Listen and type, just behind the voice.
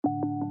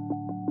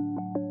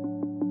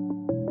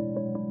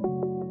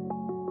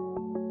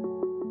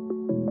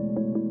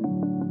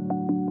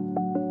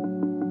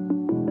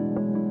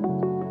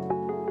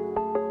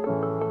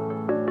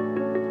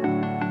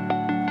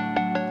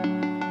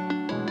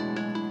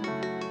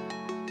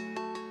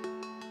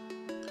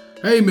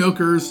Hey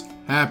milkers,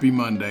 happy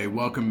Monday,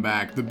 welcome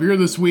back. The beer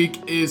this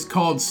week is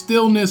called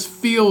Stillness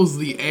Feels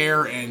the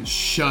Air and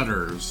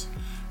Shudders.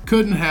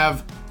 Couldn't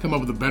have come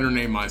up with a better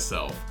name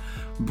myself.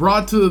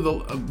 Brought to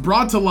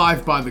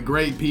life by the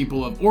great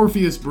people of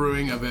Orpheus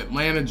Brewing of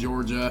Atlanta,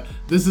 Georgia.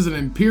 This is an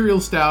imperial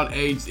stout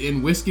aged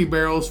in whiskey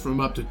barrels from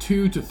up to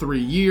 2 to 3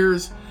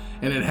 years.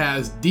 And it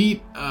has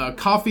deep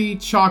coffee,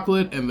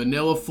 chocolate, and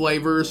vanilla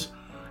flavors.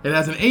 It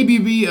has an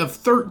ABV of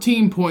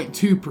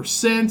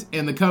 13.2%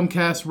 and the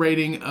Comcast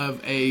rating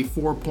of a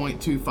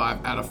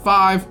 4.25 out of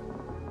 5.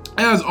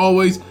 As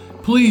always,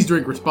 please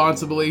drink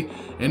responsibly.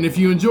 And if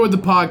you enjoyed the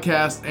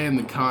podcast and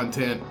the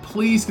content,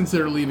 please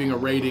consider leaving a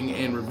rating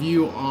and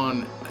review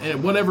on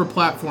whatever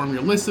platform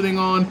you're listening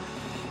on.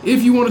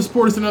 If you want to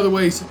support us in other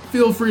ways,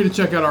 feel free to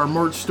check out our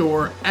merch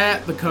store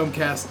at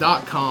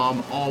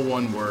thecomcast.com, all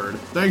one word.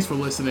 Thanks for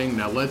listening.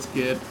 Now let's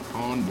get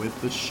on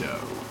with the show.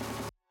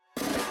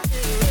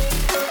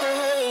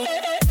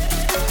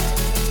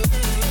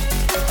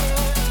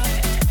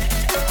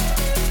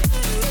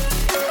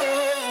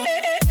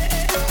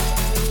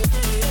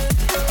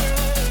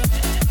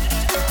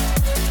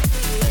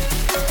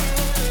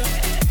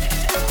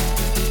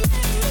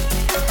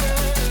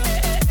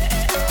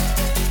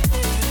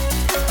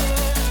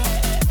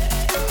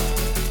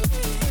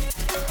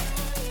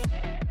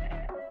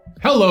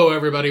 Hello,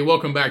 everybody.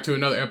 Welcome back to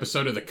another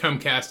episode of the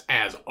Comcast,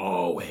 as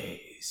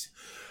always.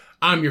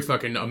 I'm your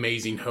fucking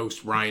amazing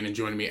host, Ryan, and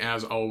joining me,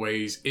 as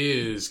always,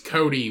 is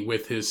Cody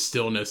with his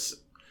stillness,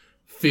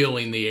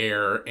 feeling the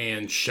air,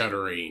 and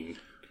shuddering.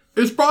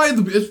 It's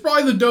probably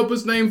the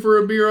dopest name for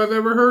a beer I've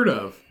ever heard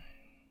of.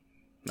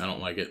 I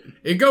don't like it.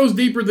 It goes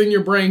deeper than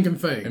your brain can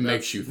think. It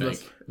makes you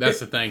think.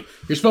 That's the thing.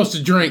 You're supposed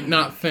to drink,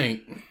 not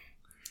think.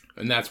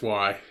 And that's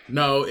why.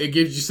 No, it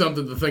gives you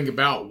something to think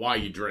about while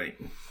you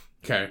drink.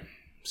 Okay.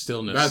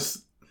 Stillness.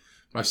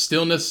 My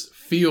stillness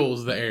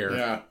feels the air.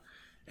 Yeah.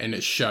 And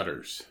it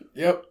shudders.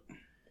 Yep.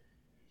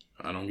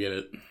 I don't get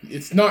it.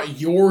 It's not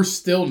your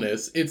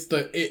stillness. It's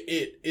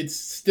it's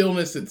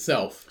stillness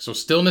itself. So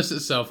stillness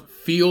itself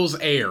feels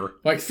air.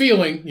 Like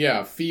feeling.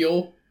 Yeah.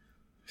 Feel.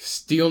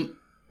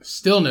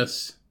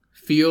 Stillness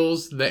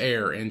feels the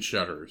air and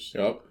shudders.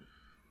 Yep.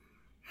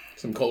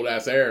 Some cold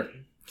ass air.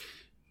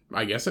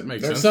 I guess it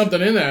makes sense. There's something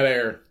in that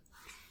air.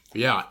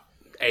 Yeah.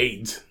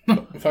 AIDS.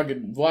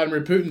 Fucking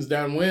Vladimir Putin's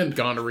downwind.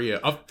 Gonorrhea.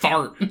 A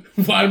fart.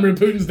 Vladimir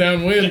Putin's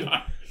downwind.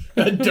 Yeah.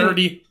 A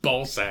dirty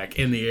ball sack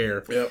in the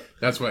air. Yep.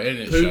 That's what it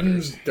is.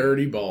 Putin's shudders.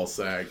 Dirty ball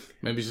sack.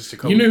 Maybe it's just a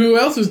couple. You know who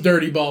else's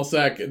dirty ball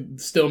sack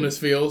stillness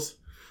feels?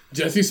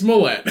 Jesse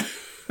Smollett.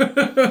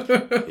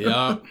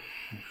 Yeah.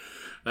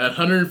 That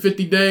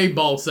 150-day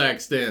ball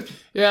sack stint.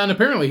 Yeah, and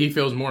apparently he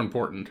feels more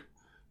important.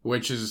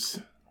 Which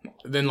is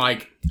then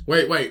like...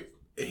 Wait.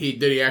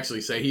 Did he actually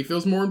say he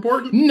feels more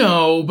important?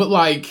 No, but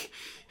like...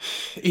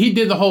 He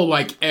did the whole,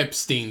 like,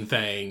 Epstein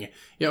thing.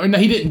 You know, no,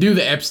 he didn't do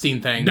the Epstein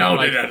thing. No.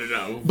 But,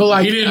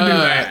 like... He didn't do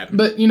that.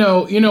 But, you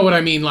know what I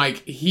mean?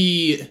 Like,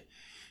 he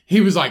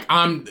was like,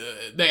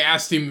 they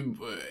asked him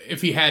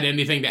if he had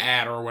anything to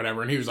add or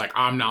whatever, and he was like,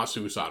 I'm not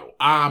suicidal.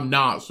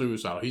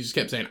 He just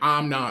kept saying,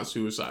 I'm not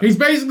suicidal. He's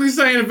basically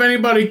saying if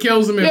anybody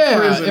kills him in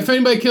prison... if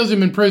anybody kills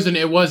him in prison,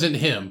 it wasn't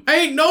him.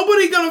 Ain't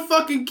nobody gonna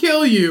fucking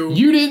kill you.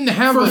 You didn't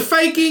have for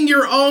faking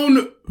your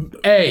own...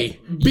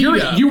 Hey,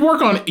 you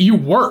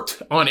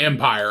worked on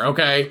Empire,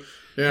 okay?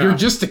 Yeah. You're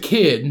just a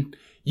kid.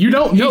 You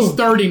don't know. He's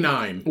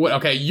 39. What?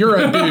 Okay, you're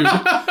a dude.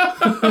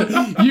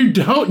 You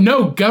don't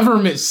know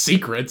government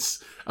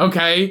secrets,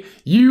 okay? And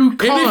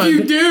if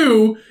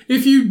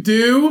you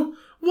do,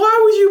 why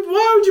would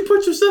you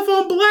put yourself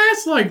on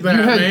blast like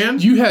that, man?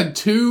 You had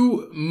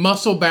two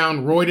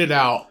muscle-bound, roided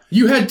out.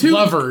 You had two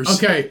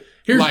lovers. Okay.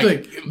 Here's the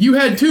thing. You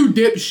had two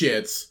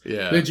dipshits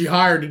that you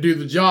hired to do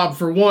the job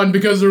for one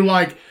because they're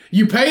like,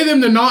 you pay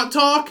them to not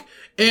talk,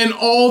 and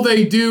all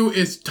they do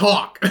is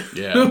talk.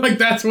 Yeah. Like,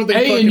 that's what they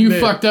fucking did. And you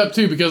fucked up,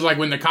 too, because, like,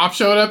 when the cops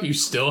showed up, you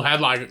still had,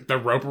 like, the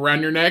rope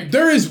around your neck.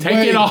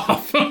 Take it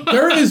off.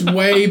 There is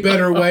way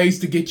better ways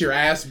to get your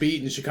ass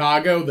beat in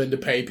Chicago than to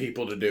pay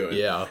people to do it.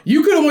 Yeah.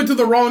 You could have went to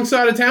the wrong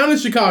side of town in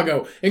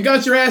Chicago and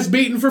got your ass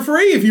beaten for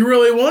free if you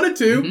really wanted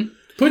to. Mm-hmm.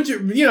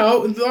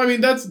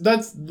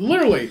 That's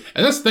literally.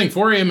 And that's the thing,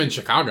 4 a.m. in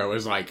Chicago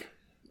is, like...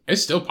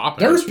 It's still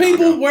popping. There's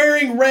people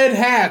wearing red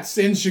hats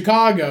in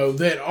Chicago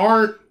that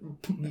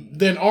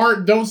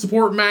don't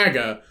support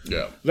MAGA.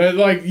 Yeah. That,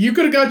 like, you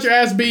could have got your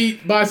ass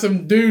beat by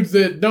some dudes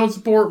that don't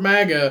support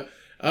MAGA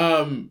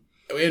in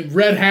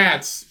red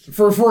hats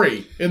for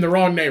free in the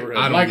wrong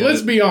neighborhood.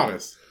 Let's be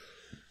honest.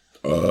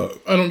 I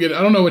don't get it.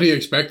 I don't know what he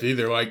expected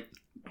either. Like,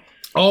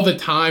 all the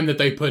time that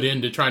they put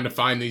into trying to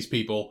find these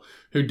people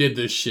who did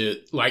this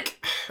shit.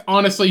 Like,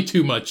 honestly,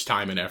 too much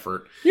time and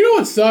effort. You know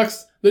what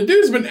sucks? The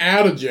dude's been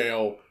out of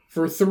jail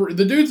for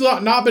the dude's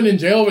not been in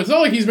jail. It's not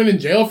like he's been in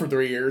jail for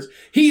 3 years.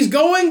 He's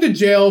going to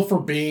jail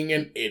for being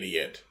an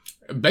idiot.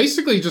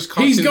 Basically, just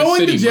costing he's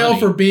going to jail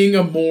for being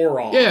a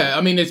moron. Yeah,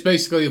 I mean, it's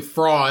basically a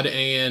fraud,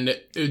 and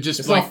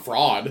it's like not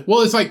fraud.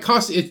 Well, it's like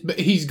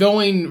he's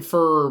going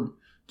for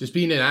just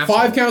being an asshole.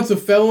 5 counts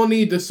of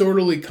felony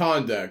disorderly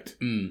conduct.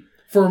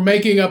 for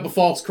making up a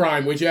false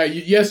crime, which,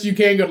 yes, you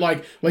can go,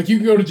 like you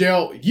can go to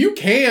jail. You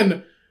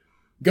can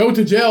go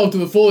to jail to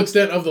the full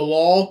extent of the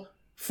law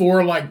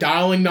for, like,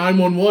 dialing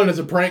 911 as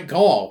a prank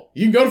call.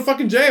 You can go to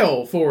fucking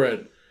jail for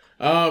it.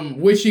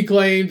 Which he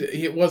claimed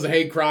it was a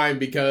hate crime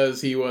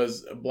because he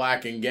was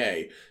black and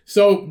gay.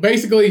 So,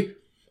 basically,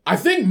 I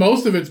think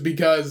most of it's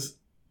because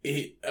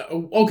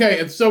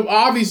so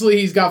obviously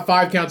he's got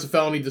 5 counts of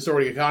felony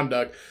disorderly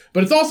conduct,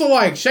 but it's also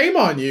like, shame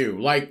on you.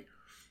 Like,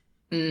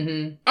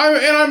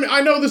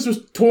 I know this was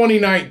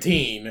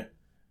 2019,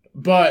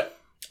 but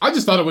I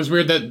just thought it was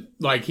weird that,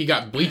 like, he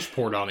got bleach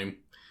poured on him.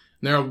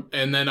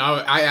 And then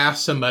I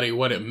asked somebody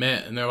what it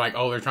meant, and they're like,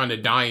 oh, they're trying to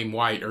dye him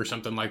white or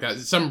something like that.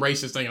 It's some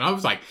racist thing. And I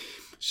was like,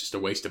 it's just a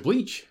waste of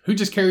bleach. Who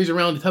just carries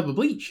around a tub of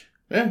bleach?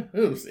 Yeah,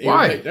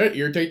 why? That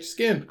irritates your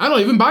skin. I don't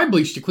even buy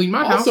bleach to clean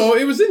my house. Also,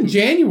 it was in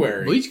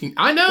January.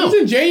 I know. It was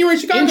in January,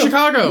 Chicago. In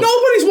Chicago.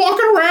 Nobody's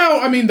walking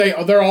around. I mean,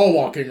 they're all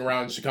walking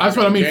around Chicago. That's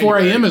what I mean. 4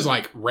 a.m. is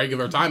like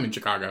regular time in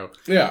Chicago.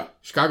 Yeah.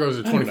 Chicago is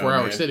a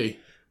 24-hour city.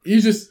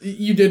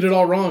 You did it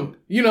all wrong.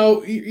 You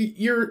know,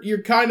 you're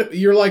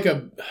like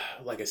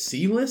a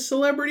C-list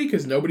celebrity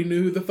because nobody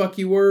knew who the fuck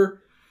you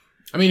were.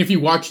 I mean, if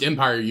you watched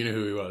Empire, you knew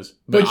who he was.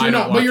 But you're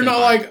not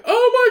like,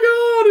 oh my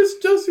God,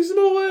 it's Jussie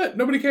Smollett.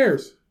 Nobody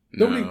cares.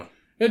 No.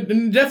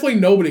 And definitely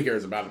nobody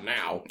cares about him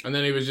now. And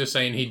then he was just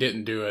saying he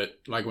didn't do it.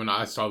 Like when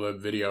I saw the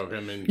video of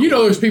him in court. You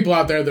know, there's people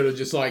out there that are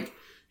just like,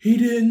 he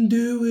didn't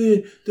do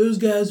it. Those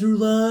guys are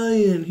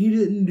lying. He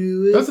didn't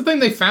do it. That's the thing.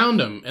 They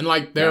found him, and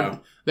like they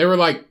were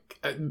like,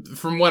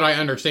 from what I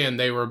understand,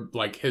 they were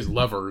like his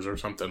lovers or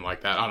something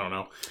like that. I don't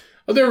know.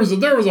 There was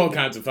all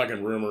kinds of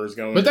fucking rumors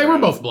going. But they were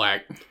both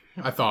black.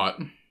 I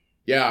thought.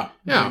 Yeah.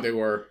 I think they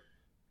were.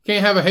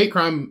 Can't have a hate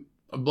crime.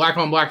 A black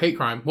on black hate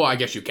crime. Well, I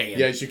guess you can.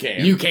 Yes, you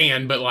can. You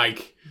can, but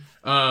like,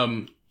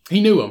 he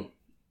knew him.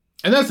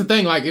 And that's the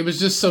thing, like, it was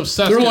just so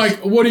sus. They're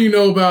like, what do you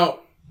know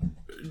about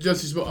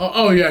Jussie Smollett?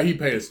 Oh, yeah, he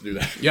paid us to do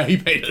that. Yeah, he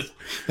paid us.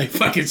 They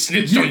fucking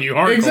snitched on you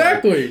hardcore.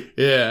 Exactly.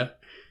 Yeah.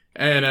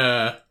 And,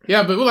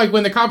 but like,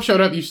 when the cops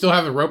showed up, you still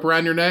have a rope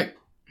around your neck?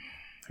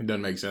 It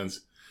doesn't make sense.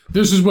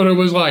 This is what it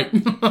was like.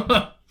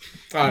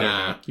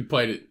 Nah, you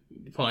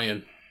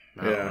playing.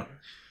 Yeah.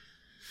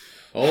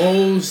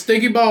 Oh,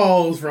 sticky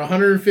balls for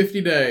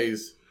 150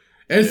 days.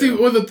 And see,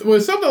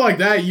 with something like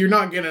that, you're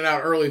not getting it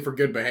out early for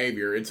good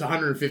behavior. It's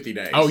 150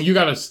 days. Oh,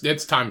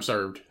 it's time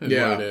served. Is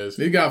what it is.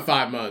 You got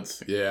 5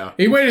 months. Yeah.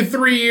 He waited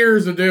 3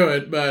 years to do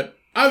it, but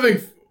I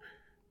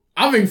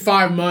think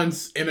 5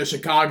 months in a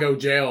Chicago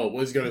jail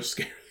was going to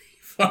scare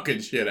the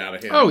fucking shit out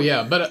of him. Oh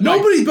yeah, but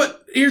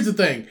but here's the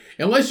thing: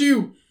 unless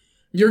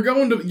you're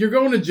going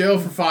to jail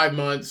for 5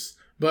 months,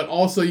 but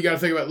also you got to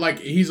think about, like,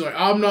 he's like,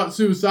 I'm not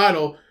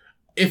suicidal.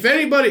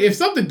 If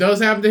something does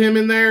happen to him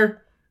in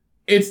there,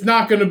 it's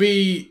not going to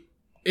be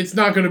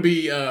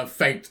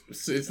faked.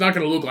 It's not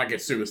going to look like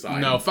it's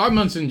suicide. No, 5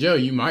 months in jail,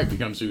 you might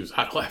become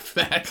suicidal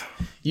after that.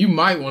 You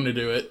might want to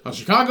do it. A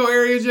Chicago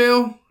area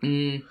jail?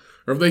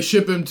 Or if they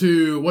ship him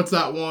to, what's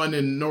that one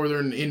in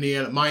northern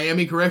Indiana?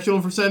 Miami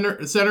Correctional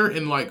Center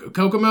in, like,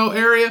 Kokomo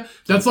area?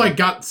 That's, like,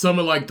 got some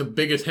of, like, the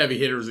biggest heavy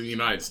hitters in the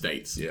United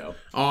States. Yeah.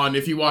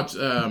 If you watch,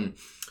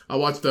 I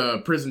watched the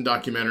prison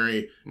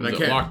documentary. Was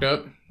it Locked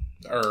Up?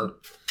 Or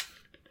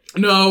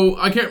no,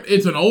 I can't.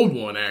 It's an old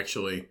one,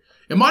 actually.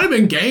 It might have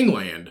been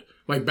Gangland.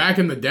 Like back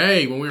in the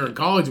day when we were in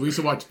college, we used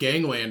to watch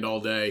Gangland all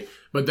day.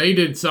 But they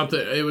did something.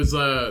 It was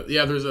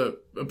there's a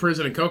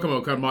prison in Kokomo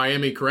called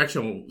Miami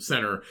Correctional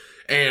Center,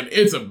 and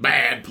it's a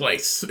bad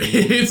place.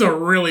 It's a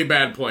really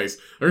bad place.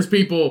 There's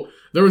people.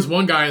 There was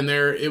one guy in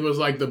there. It was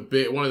like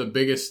one of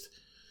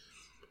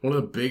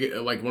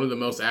the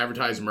most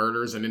advertised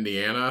murders in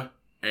Indiana,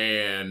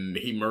 and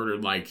he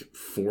murdered like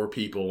 4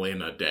 people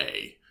in a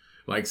day.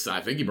 Like, I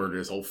think he murdered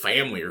his whole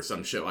family or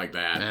some shit like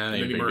that. And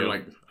then he murdered,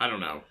 like, I don't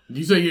know.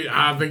 You say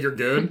I think you're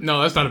good?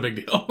 No, that's not a big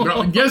deal.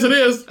 No, yes, it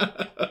is.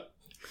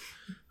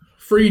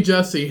 Free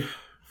Jussie.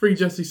 Free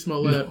Jussie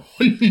Smollett. No.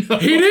 He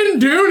didn't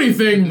do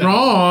anything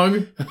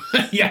wrong.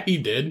 Yeah, he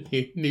did.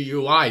 He knew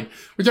you lied.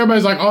 Which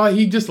everybody's like, oh,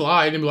 he just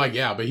lied. And be like,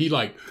 yeah, but he,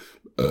 like,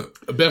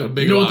 a bit of a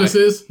big lie. You know what this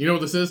is? You know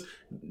what this is?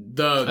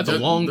 That's a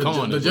long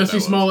con. The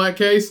Jussie Smollett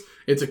case.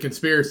 It's a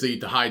conspiracy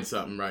to hide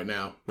something right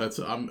now. That's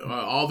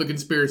all the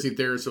conspiracy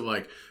theorists are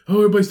like, oh,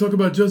 everybody's talking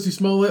about Jussie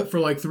Smollett for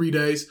like 3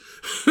 days.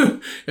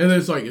 And then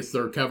it's like,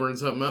 they're covering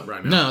something up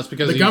right now. No, it's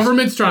because the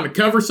government's trying to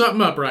cover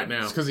something up right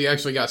now. It's because he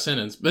actually got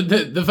sentenced. But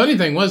the funny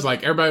thing was,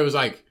 like, everybody was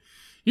like,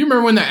 you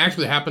remember when that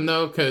actually happened,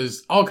 though?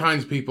 Because all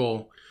kinds of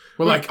people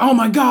were like, oh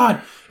my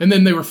God. And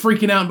then they were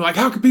freaking out and be like,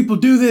 how could people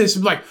do this?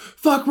 And be like,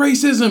 fuck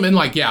racism. And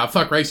like, yeah,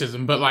 fuck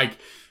racism. But like,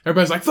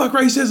 everybody's like, fuck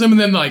racism. And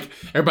then, like,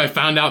 everybody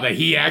found out that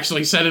he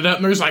actually set it up.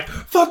 And they're just like,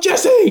 fuck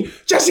Jussie.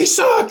 Jussie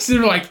sucks. And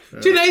they're like,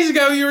 2 days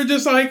ago, you were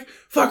just like,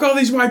 fuck all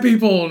these white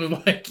people. And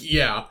I'm like,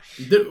 yeah.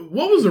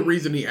 What was the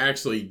reason he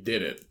actually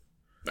did it?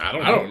 I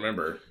don't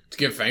remember. To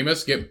get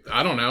famous?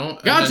 I don't know.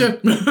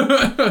 Gotcha.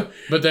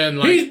 But then,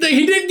 like, he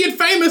didn't get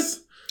famous.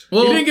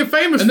 Well, he didn't get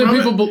famous. And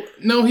then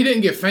no, he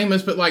didn't get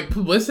famous, but like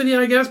publicity,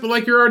 I guess. But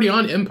like, you're already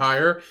on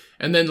Empire.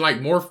 And then like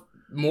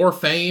more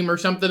fame or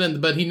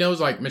something, but he knows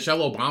like Michelle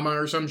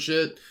Obama or some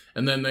shit,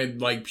 and then they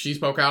like she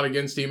spoke out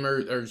against him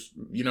or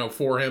you know,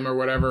 for him or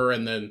whatever,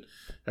 and then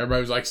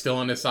everybody was like still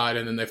on his side,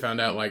 and then they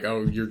found out like,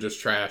 oh, you're just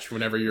trash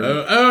whenever you're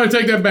I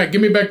take that back,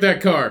 give me back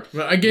that car.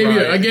 I gave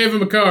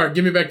him a car,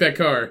 give me back that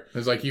car.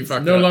 It's like, you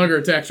fucked no up. Longer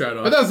a tax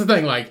write-off. But that's the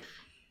thing, like,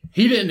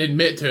 he didn't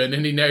admit to it,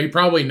 and he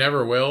probably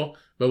never will.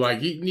 But like,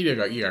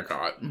 he got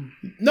caught.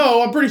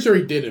 No, I'm pretty sure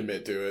he did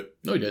admit to it.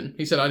 No, he didn't.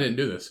 He said, I didn't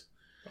do this.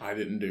 I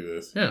didn't do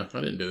this. Yeah, I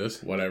didn't do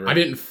this. Whatever. I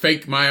didn't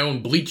fake my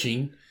own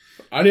bleaching.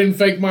 I didn't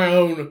fake my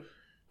own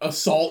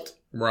assault.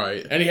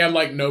 Right. And he had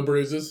like no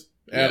bruises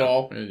at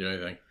all. I didn't do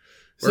anything.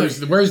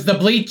 Where's the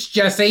bleach,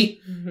 Jesse?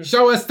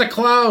 Show us the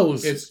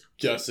clothes. It's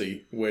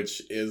Jussie,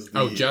 which is the...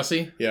 Oh,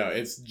 Jussie? Yeah,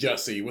 it's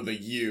Jussie with a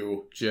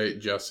U.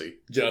 Jussie.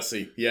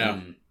 Jussie, yeah.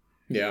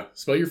 Yeah.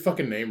 Spell your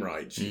fucking name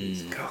right.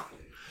 Jeez.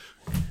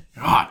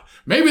 God.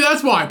 Maybe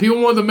that's why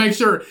people wanted to make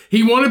sure.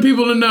 He wanted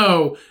people to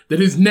know that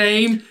his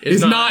name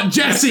is not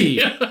Jesse.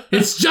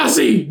 It's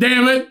Jussie,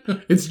 damn it.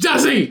 It's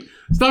Jussie.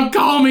 Stop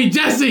calling me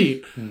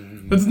Jesse.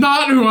 That's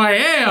not who I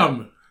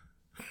am.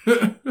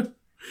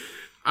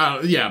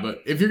 Yeah,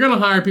 but if you're going to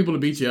hire people to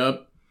beat you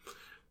up,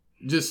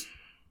 just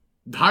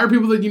hire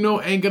people that you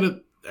know aren't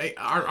going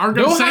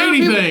to say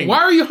anything. Why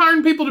are you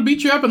hiring people to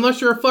beat you up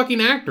unless you're a fucking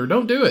actor?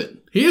 Don't do it.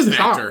 He is an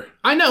actor.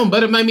 I know,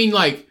 but I mean,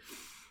 like,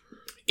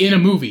 in a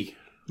movie.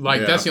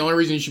 Like, that's the only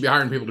reason you should be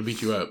hiring people to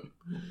beat you up.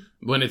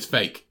 When it's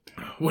fake.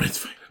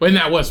 When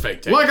that was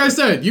fake. Like I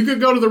said, you could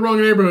go to the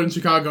wrong neighborhood in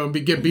Chicago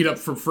and get beat up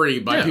for free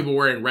by people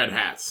wearing red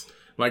hats.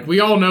 Like,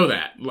 we all know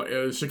that.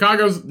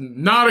 Chicago's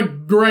not a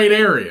great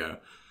area.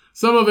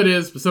 Some of it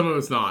is, but some of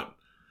it's not.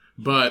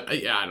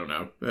 But, yeah, I don't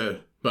know.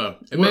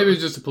 Maybe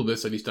it's just a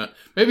publicity stunt.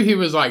 Maybe he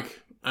was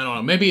like, I don't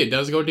know, maybe it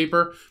does go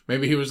deeper.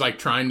 Maybe he was like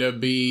trying to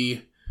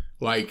be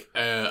like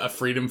a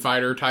freedom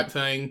fighter type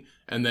thing.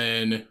 And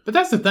then, but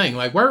that's the thing.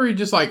 Like, why were you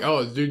just like,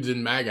 oh, this dude's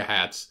in MAGA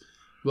hats?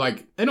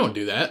 Like, they don't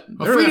do that.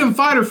 A freedom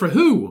fighter for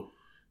who?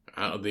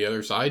 The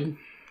other side?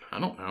 I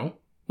don't know.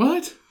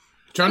 What?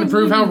 Trying to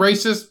prove how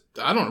racist,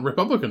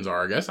 Republicans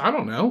are, I guess. I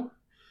don't know.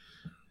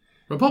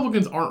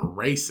 Republicans aren't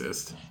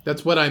racist.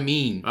 That's what I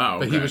mean. Oh, okay.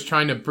 But he was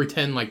trying to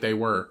pretend like they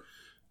were.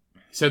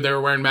 He said they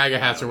were wearing MAGA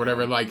hats or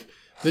whatever. Like,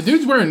 the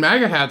dudes wearing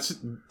MAGA hats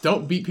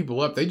don't beat people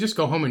up. They just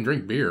go home and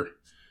drink beer.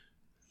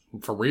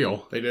 For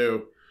real. They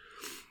do.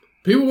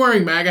 People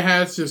wearing MAGA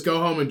hats just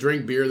go home and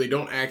drink beer. They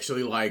don't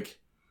actually, like,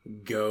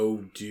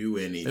 go do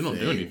anything. They don't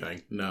do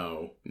anything.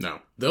 No.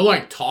 They'll,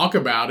 like, talk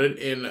about it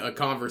in a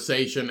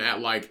conversation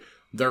at, like,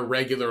 their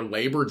regular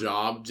labor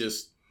job.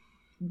 Just,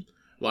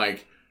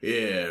 like,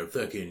 yeah,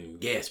 fucking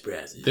gas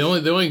prices. The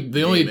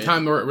only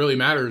time where it really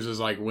matters is,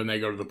 like, when they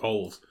go to the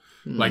polls.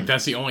 Like,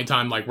 that's the only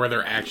time, like, where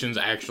their actions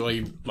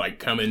actually, like,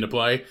 come into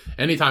play.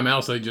 Anytime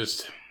else, they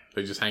just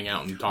hang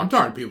out and talk. I'm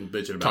tired of people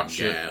bitching about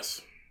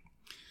gas.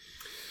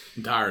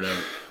 I'm tired of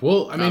it.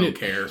 Well, I mean, don't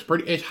care.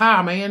 It's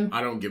high, man.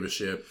 I don't give a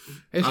shit.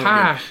 It's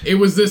high. It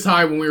was this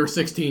high when we were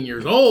 16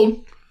 years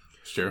old.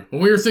 Sure.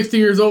 When we were 16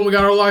 years old, we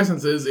got our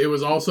licenses. It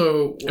was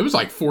also... It was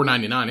like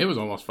 $4.99. It was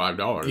almost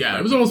 $5. Yeah,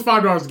 it was almost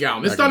 $5 a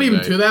gallon. It's not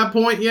even to that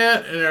point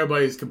yet, and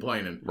everybody's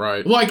complaining.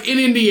 Right. Like in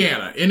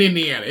Indiana.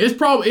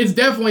 It's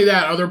definitely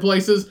that other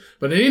places,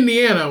 but in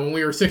Indiana, when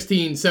we were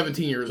 16,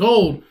 17 years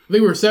old, I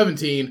think we were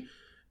 17,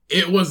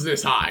 it was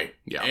this high.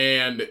 Yeah.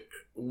 And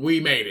we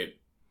made it.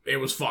 It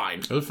was fine.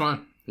 It was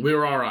fine. We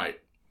were all right.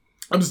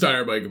 I'm just tired of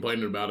everybody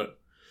complaining about it.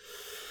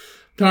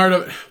 Tired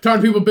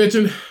of people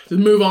bitching.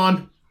 Just move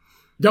on.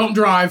 Don't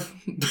drive.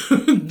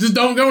 Just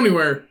don't go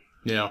anywhere.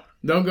 Yeah.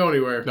 Don't go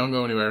anywhere. Don't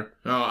go anywhere.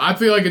 No, I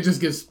feel like it just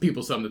gives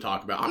people something to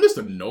talk about. I'm just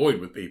annoyed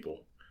with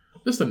people.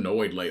 Just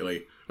annoyed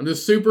lately. I'm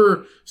just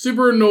super,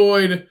 super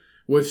annoyed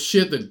with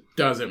shit that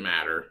doesn't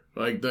matter.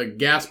 Like the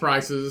gas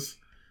prices,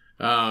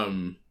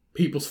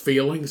 people's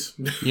feelings.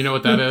 You know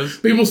what that is?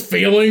 People's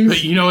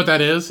feelings. You know what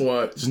that is?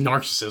 What? It's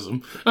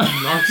narcissism.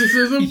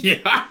 Narcissism?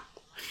 Yeah.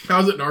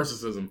 How's it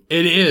narcissism?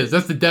 It is.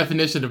 That's the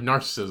definition of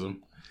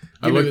narcissism.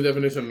 Give me the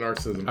definition of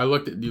narcissism. I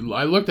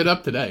looked it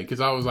up today because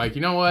I was like,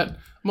 you know what? I'm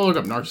gonna look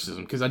up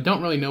narcissism because I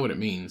don't really know what it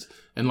means.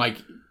 And like,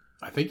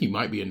 I think you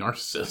might be a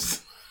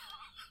narcissist.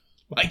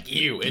 Like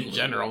you in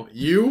general.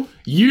 You?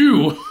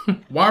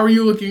 Why were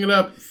you looking it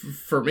up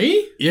for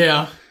me?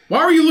 Yeah.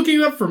 Why were you looking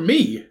it up for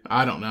me?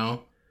 I don't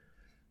know.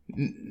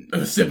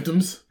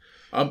 Symptoms.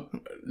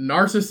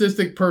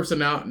 Narcissistic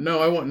personality.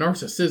 No, I want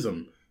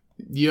narcissism.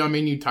 Yeah, I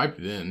mean, you typed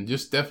it in.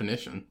 Just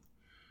definition.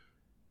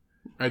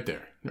 Right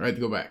there. Right,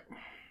 go back.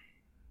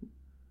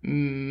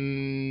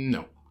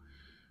 No.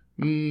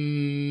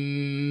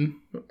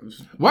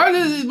 Why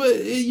does it? But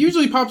it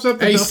usually pops up.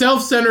 A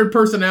self-centered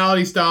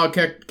personality style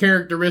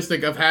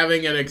characteristic of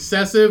having an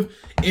excessive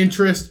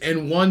interest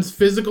in one's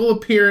physical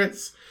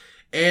appearance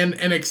and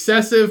an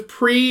excessive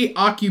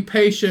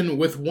preoccupation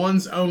with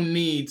one's own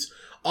needs,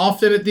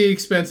 often at the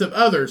expense of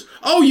others.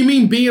 Oh, you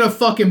mean being a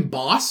fucking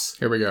boss?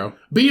 Here we go.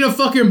 Being a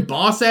fucking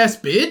boss-ass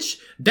bitch?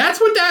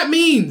 That's what that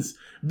means.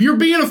 You're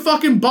being a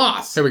fucking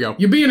boss. Here we go.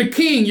 You're being a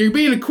king. You're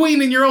being a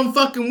queen in your own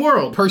fucking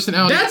world.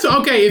 Personality. That's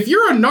okay. If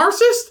you're a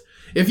narcissist,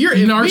 If you're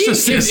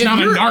narcissist,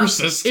 not a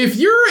narcissist.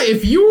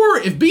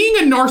 If being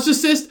a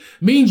narcissist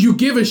means you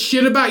give a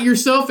shit about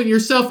yourself and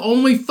yourself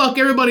only, fuck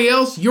everybody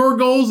else, your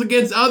goals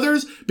against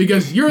others,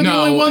 because you're the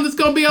only one that's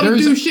gonna be able to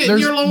do shit in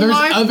your own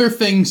life. There's other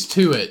things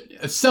to it.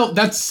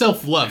 That's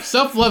self-love.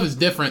 Self-love is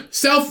different.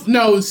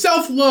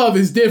 Self-love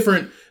is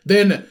different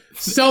than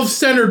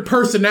self-centered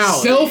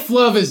personality.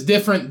 Self-love is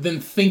different than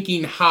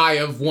thinking high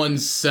of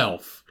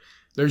oneself.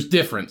 There's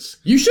difference.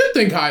 You should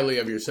think highly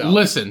of yourself.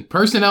 Listen,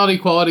 personality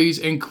qualities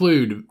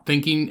include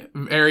thinking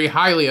very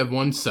highly of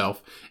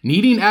oneself,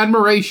 needing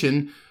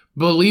admiration,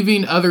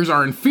 believing others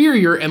are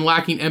inferior, and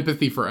lacking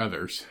empathy for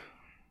others.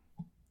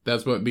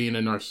 That's what being a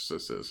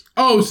narcissist is.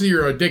 Oh, so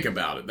you're a dick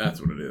about it.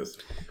 That's what it is.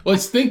 Well,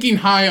 it's thinking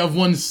high of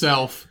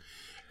oneself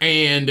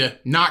and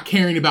not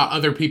caring about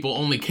other people,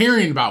 only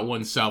caring about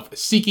oneself,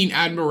 seeking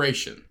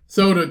admiration.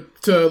 So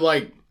to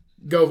like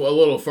go a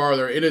little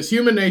farther, it is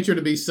human nature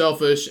to be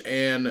selfish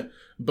and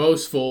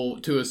boastful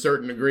to a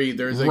certain degree.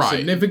 There's a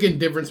significant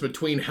difference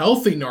between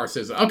healthy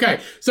narcissism. Okay,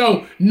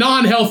 so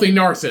non-healthy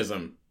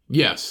narcissism.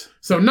 Yes.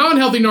 So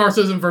non-healthy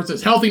narcissism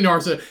versus healthy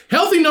narcissism.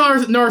 Healthy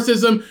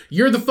narcissism,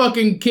 you're the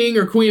fucking king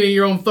or queen in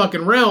your own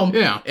fucking realm.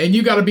 Yeah. And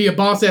you gotta be a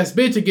boss-ass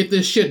bitch to get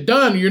this shit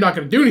done, or you're not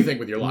gonna do anything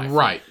with your life.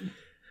 Right.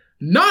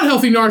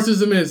 Non-healthy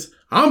narcissism is,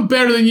 I'm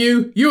better than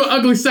you, you an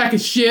ugly sack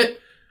of shit,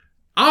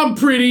 I'm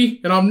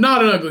pretty, and I'm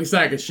not an ugly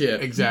sack of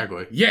shit.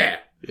 Exactly. Yeah.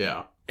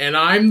 Yeah. And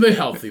I'm the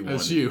healthy one.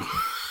 That's you.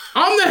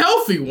 I'm the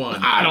healthy one.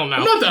 I don't know.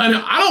 I'm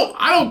not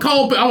I don't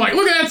call. I'm like,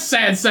 look at that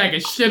sad sack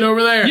of shit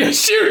over there.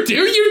 Yes, you do.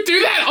 You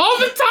do that all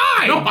the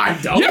time. No, I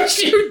don't.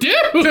 Yes, you do.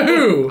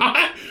 Who?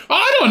 I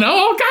don't know.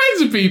 All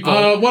kinds of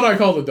people. What did I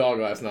call the dog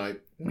last night?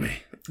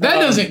 That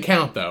doesn't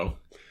count, though.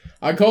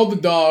 I called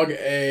the dog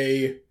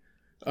a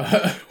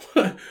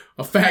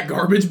fat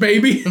garbage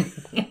baby,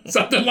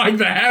 something like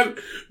that,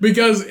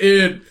 because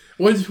it.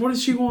 What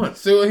does she want?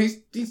 So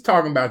he's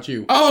talking about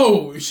you.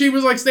 Oh, she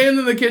was like standing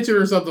in the kitchen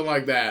or something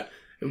like that.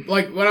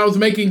 Like when I was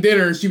making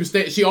dinner,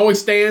 she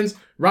always stands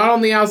right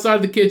on the outside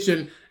of the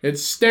kitchen and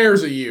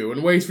stares at you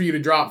and waits for you to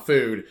drop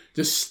food.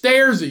 Just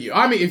stares at you.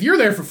 I mean, if you're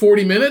there for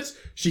 40 minutes,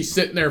 she's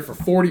sitting there for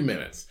 40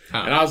 minutes.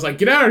 Huh. And I was like,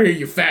 get out of here,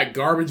 you fat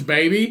garbage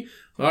baby.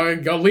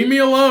 Go leave me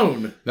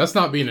alone. That's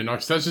not being a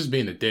narcissist. That's just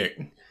being a dick.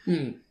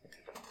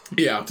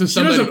 Yeah, to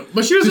somebody,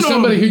 but she doesn't to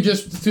somebody who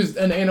just to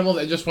an animal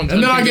that just wants.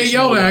 And then I get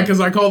yelled at because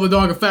I call the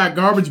dog a fat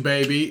garbage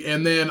baby,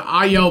 and then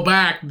I yell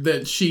back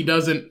that she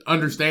doesn't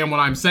understand what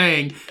I'm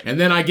saying, and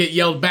then I get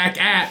yelled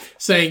back at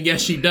saying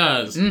yes she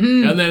does,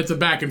 and then it's a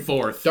back and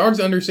forth.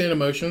 Dogs understand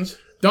emotions.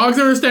 Dogs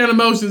understand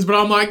emotions, but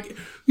I'm like,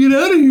 get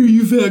out of here,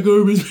 you fat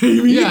garbage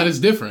baby. Yeah, it's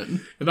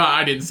different. And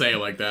I didn't say it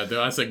like that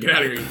though. I said, get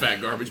out of here, you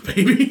fat garbage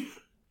baby.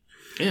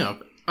 Yeah.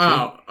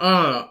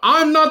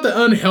 I'm not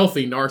the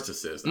unhealthy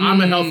narcissist.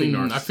 I'm a healthy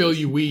narcissist. I feel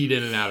you weed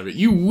in and out of it.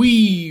 You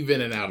weave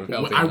in and out of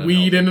healthy. I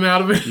weed in and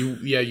out of it?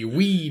 You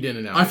weed in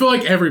and out. I feel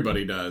like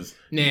everybody does.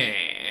 Nah.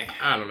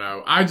 I don't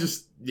know.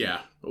 Yeah.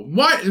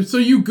 Why? So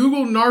you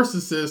Google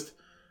narcissist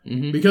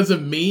because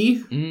of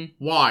me?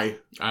 Why?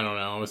 I don't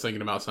know. I was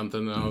thinking about something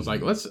and I was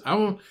like, I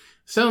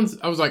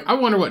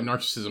wonder what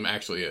narcissism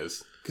actually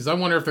is. Because I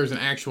wonder if there's an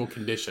actual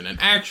condition, an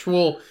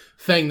actual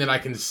thing that I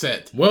can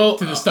set to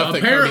the stuff that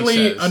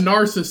apparently says. A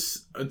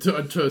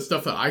narcissist to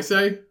stuff that I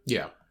say.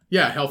 Yeah,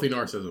 healthy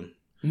narcissism.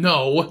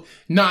 No,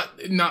 not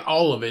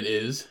all of it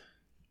is.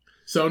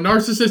 So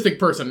narcissistic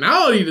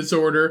personality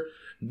disorder.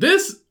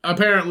 This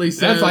apparently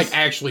says that's like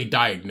actually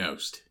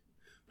diagnosed.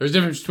 There's a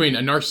difference between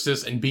a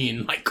narcissist and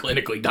being like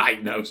clinically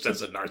diagnosed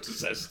as a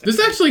narcissist. This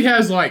actually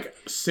has like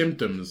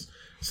symptoms.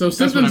 So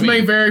symptoms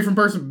may vary from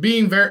person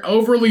being very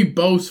overly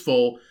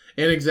boastful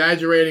and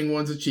exaggerating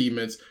one's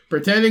achievements,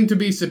 pretending to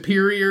be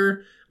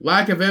superior,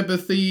 lack of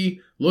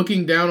empathy,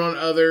 looking down on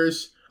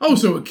others. Oh,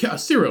 so a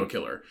serial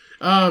killer.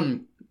 I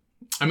mean,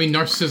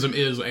 narcissism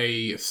is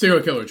a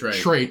serial killer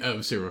trait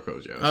of serial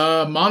killers. Yes.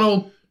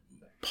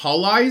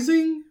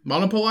 Monopolizing?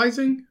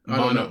 Monopolizing?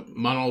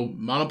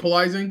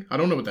 Monopolizing? I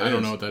don't know what that is. I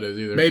don't know what that is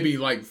either. Maybe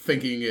like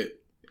thinking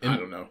it. I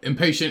don't know.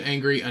 Impatient,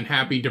 angry,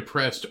 unhappy,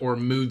 depressed, or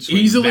mood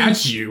swings.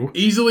 That's you.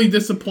 Easily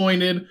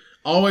disappointed.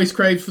 Always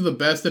craves for the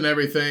best in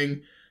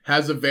everything.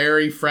 Has a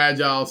very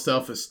fragile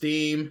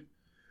self-esteem.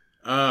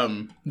 Look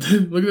at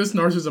this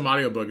narcissism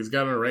audiobook. It's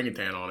got an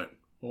orangutan on it.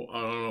 Well,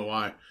 I don't know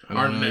why.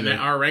 Are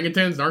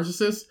orangutans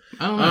narcissists?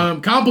 I don't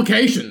know.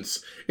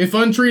 Complications. If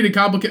untreated,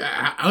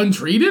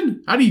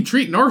 untreated? How do you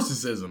treat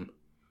narcissism?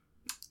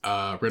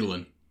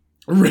 Ritalin.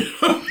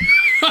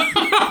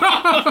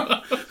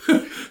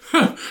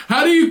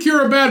 How do you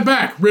cure a bad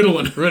back?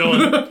 Ritalin.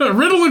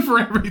 Ritalin for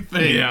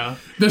everything. Yeah.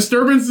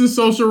 Disturbance in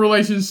social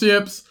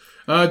relationships.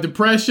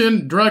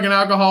 Depression, drug and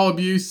alcohol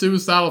abuse,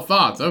 suicidal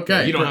thoughts.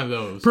 Okay. Yeah, you don't have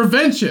those.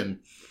 Prevention.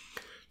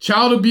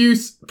 Child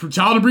abuse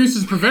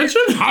is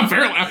prevention?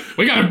 Apparently,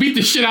 we gotta beat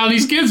the shit out of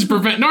these kids to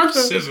prevent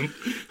narcissism.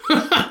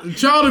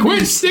 Child abuse.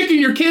 Quit sticking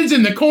your kids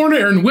in the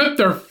corner and whip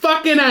their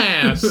fucking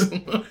ass.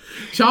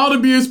 Child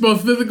abuse,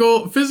 both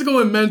physical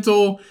and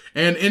mental,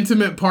 and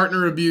intimate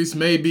partner abuse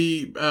may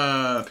be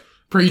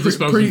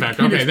predisposing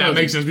factor. Okay, that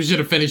makes sense. We should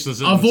have finished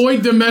this.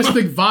 Avoid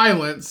domestic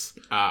violence.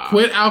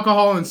 Quit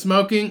alcohol and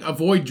smoking.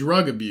 Avoid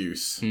drug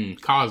abuse.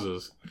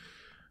 Causes.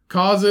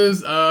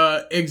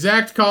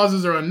 Exact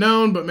causes are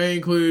unknown, but may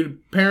include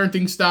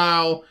parenting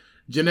style,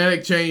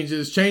 genetic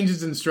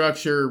changes in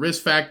structure.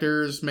 Risk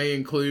factors may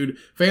include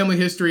family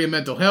history and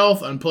mental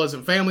health,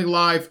 unpleasant family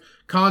life,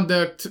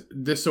 conduct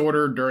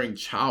disorder during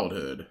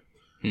childhood.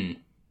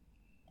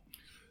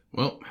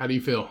 Well, how do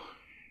you feel?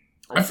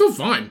 I feel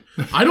fine.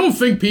 I don't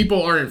think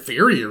people are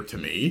inferior to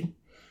me.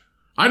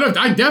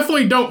 I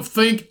definitely don't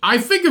think... I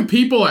think of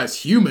people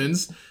as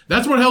humans.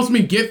 That's what helps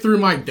me get through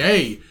my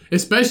day.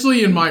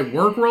 Especially in my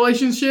work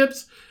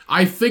relationships.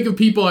 I think of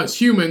people as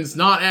humans,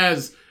 not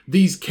as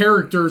these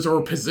characters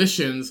or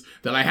positions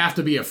that I have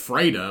to be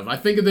afraid of. I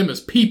think of them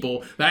as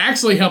people. That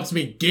actually helps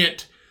me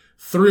get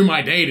through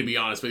my day, to be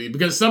honest with you.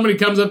 Because somebody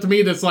comes up to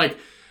me that's like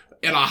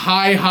in a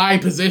high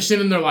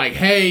position and they're like,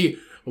 hey,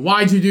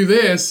 why'd you do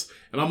this?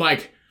 And I'm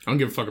like... I don't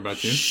give a fuck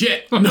about you.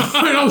 Shit. No,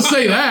 I don't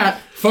say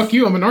that. Fuck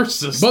you, I'm a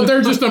narcissist. But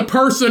they're just a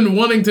person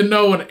wanting to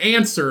know an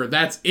answer.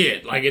 That's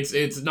it. Like,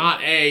 it's not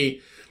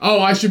I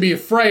should be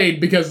afraid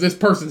because this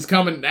person's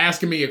coming and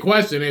asking me a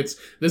question. This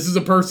is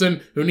a person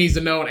who needs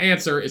to know an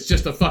answer. It's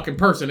just a fucking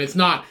person. It's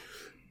not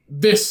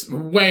this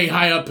way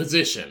high up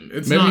position.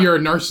 Maybe you're a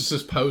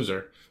narcissist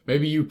poser.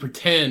 Maybe you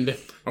pretend.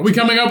 Are we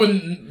coming up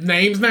with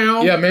names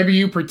now? Yeah, maybe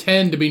you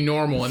pretend to be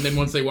normal, and then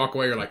once they walk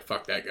away, you're like,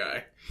 fuck that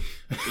guy.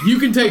 You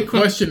can take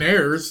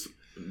questionnaires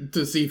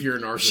to see if you're a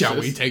narcissist. Shall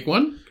we take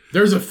one?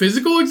 There's a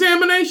physical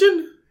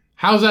examination?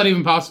 How's that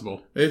even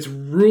possible? It's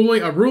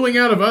ruling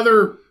out of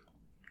other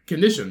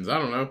conditions. I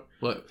don't know.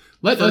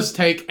 Let us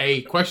take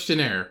a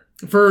questionnaire.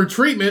 For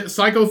treatment,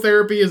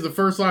 psychotherapy is the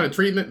first line of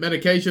treatment.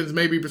 Medications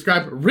may be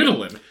prescribed.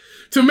 Ritalin.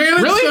 To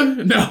manage...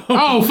 Really? No.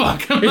 Oh,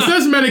 fuck. It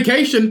says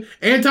medication.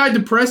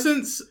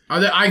 Antidepressants.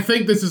 I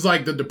think this is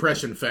like the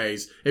depression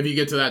phase. If you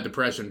get to that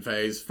depression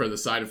phase for the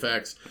side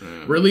effects.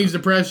 Relieves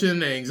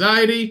depression,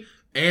 anxiety.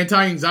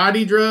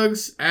 Anti-anxiety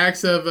drugs.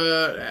 Acts of...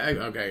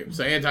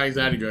 so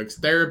anti-anxiety drugs.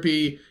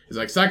 Therapy is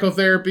like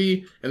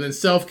psychotherapy. And then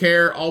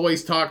self-care.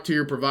 Always talk to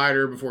your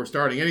provider before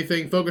starting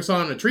anything. Focus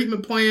on a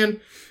treatment plan.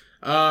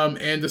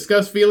 And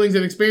discuss feelings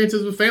and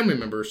experiences with family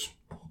members.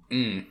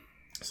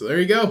 So there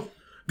you go.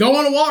 Go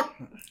on a walk.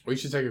 We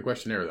should take a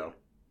questionnaire, though.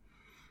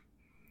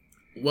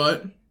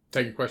 What?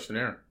 Take a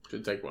questionnaire.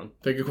 Should take one.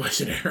 Take a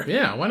questionnaire.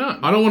 Yeah, why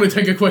not? I don't want to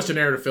take a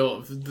questionnaire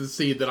to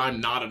see that I'm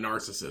not a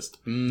narcissist.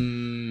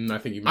 I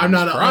think you might I'm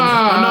not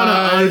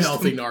an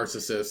unhealthy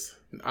narcissist.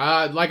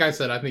 Like I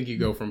said, I think you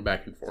go from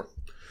back and forth.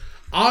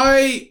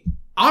 I'm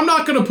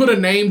not going to put a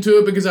name to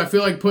it because I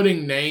feel like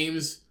putting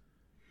names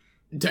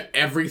to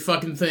every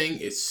fucking thing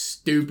is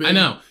stupid. I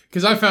know.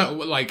 Because I found,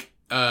 like,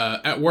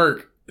 at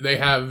work... They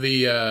had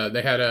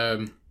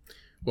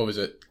what was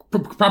it?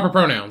 Proper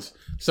pronouns.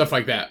 Stuff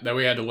like that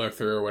we had to look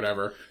through or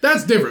whatever.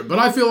 That's different, but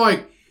I feel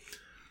like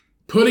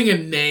putting a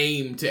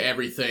name to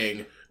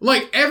everything,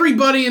 like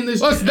everybody in this...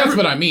 That's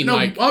what I mean. No,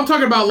 like, I'm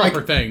talking about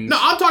proper things. No,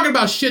 I'm talking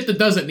about shit that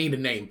doesn't need a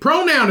name.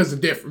 Pronouns are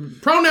different.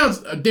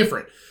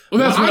 Well,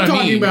 that's what I'm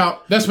talking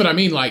about. That's what I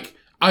mean. Like,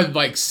 I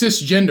like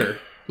cisgender.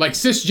 Like,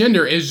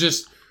 cisgender is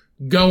just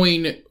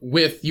going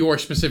with your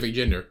specific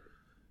gender.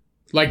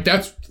 Like,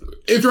 that's...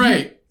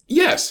 Straight.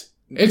 Yes.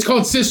 It's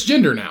called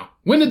cisgender now.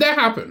 When did that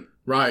happen?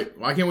 Right.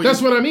 Why can't we...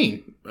 That's what I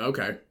mean.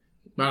 Okay.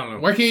 I don't know.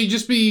 Why can't you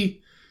just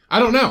be... I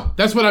don't know.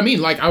 That's what I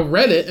mean. Like, I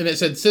read it and it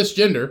said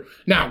cisgender.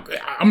 Now,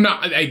 I'm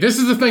not... Hey, this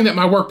is the thing that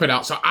my work put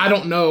out, so I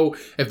don't know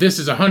if this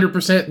is 100%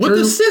 true. What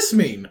does cis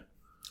mean?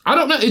 I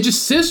don't know. It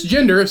just...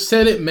 Cisgender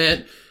said it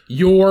meant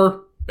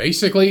you're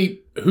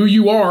basically who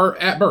you are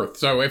at birth.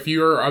 So if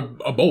you're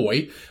a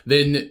boy,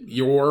 then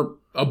you're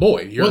a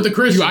boy. What the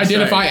Christians You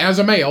identify say. as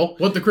a male.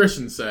 What the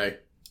Christians say.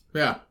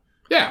 Yeah.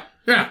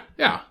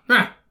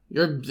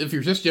 If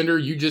you're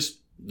cisgender, you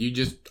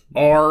just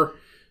are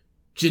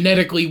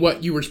genetically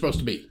what you were supposed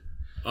to be.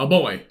 A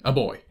boy.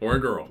 Or a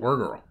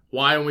girl.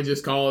 Why don't we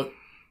just call it...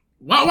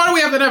 Why do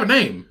we have to have a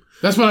name?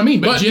 That's what I mean.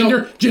 But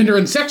gender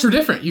and sex are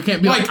different. You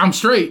can't be like I'm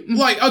straight.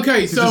 Like,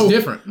 okay, so... It's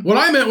different. What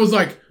I meant was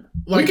like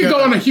we could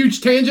go on a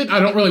huge tangent. I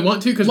don't really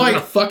want to because we're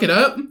going to fuck it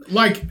up.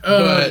 Like,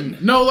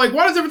 no, like,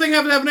 why does everything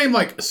have to have a name?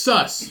 Like,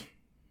 sus.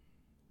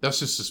 That's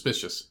just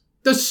suspicious.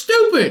 That's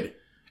stupid.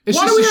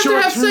 Why do we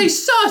have to say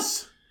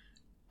sus?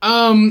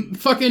 Why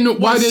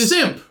does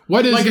simp?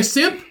 What is like a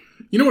simp?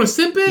 You know what a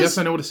simp is? Yes,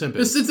 I know what a simp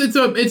is.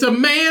 It's a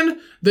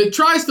man that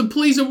tries to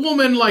please a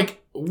woman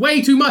like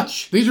way too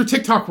much. These are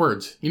TikTok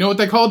words. You know what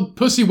they called?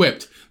 Pussy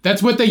whipped.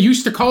 That's what they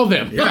used to call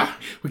them. Yeah.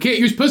 We can't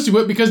use pussy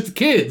whip because the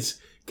kids.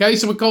 Okay,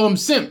 so we call them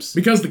simps.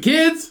 Because the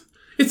kids?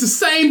 It's the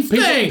same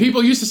thing.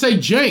 People used to say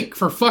jank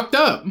for fucked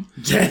up.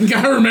 Jank,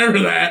 I remember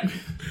that.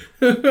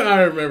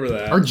 I remember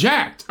that. Or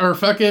jacked. Or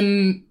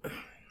fucking...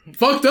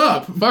 Fucked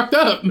up.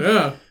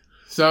 Yeah.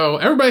 So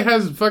everybody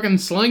has fucking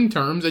slang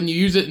terms, and you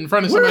use it in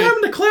front of somebody. What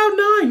happened to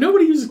Cloud9?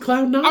 Nobody uses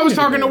Cloud9 I was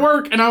talking to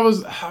work, and I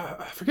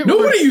forget.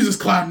 Nobody uses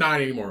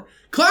Cloud9 anymore.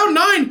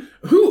 Cloud9,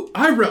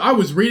 I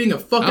was reading a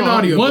fucking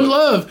audio. One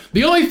Love.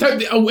 The only time,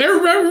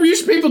 remember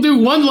used people do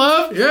One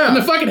Love? Yeah. And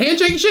the fucking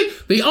handshake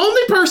shit? The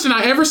only person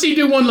I ever see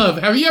do One Love.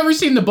 Have you ever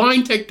seen the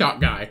blind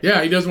TikTok guy?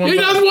 Yeah, he does One Love. He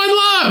does One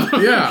Love.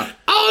 Yeah.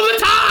 All the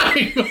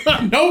time.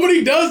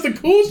 Nobody does the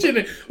cool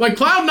shit. Like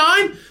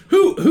Cloud9?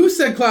 Who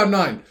said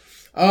Cloud9?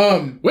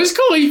 Wiz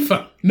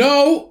Khalifa.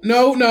 No.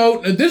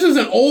 This is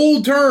an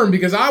old term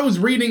because I was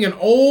reading an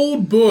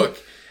old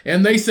book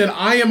and they said,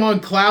 I am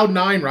on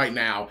Cloud9 right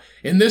now.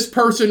 And this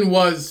person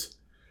was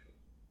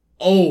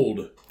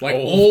old. Like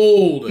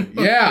old.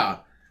 Yeah.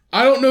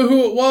 I don't know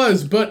who it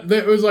was, but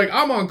it was like,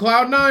 I'm on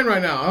Cloud9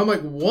 right now. I'm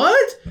like,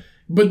 what?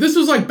 But this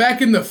was like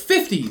back in the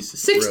 50s,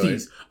 60s. Really?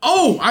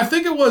 Oh, I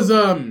think it was,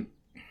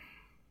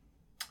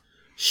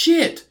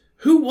 shit.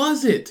 Who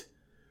was it?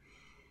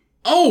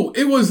 Oh,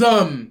 it was,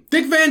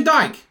 Dick Van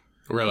Dyke.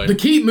 Really? The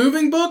Keep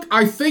Moving book.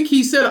 I think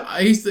he said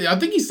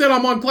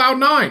I'm on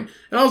Cloud9.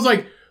 And I was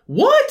like,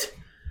 what?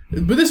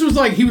 But this was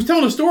like, he was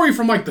telling a story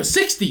from like the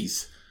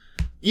 60s.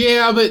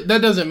 Yeah, but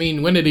that doesn't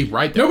mean, when did he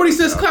write that? Nobody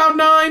says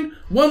Cloud9,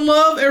 One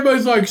Love.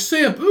 Everybody's like,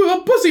 simp.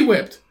 Ooh, pussy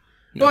whipped.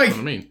 That's like, what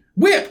I mean.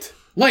 Whipped.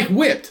 Like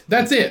whipped.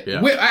 That's it.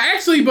 Yeah.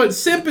 Actually, but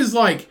simp is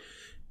like,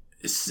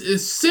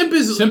 simp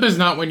is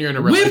not when you're in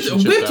a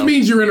relationship. Whipped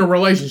means you're in a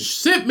relationship.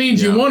 Simp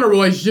means you want a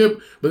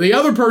relationship, but the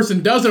other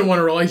person doesn't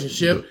want a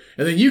relationship,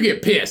 and then you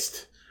get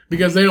pissed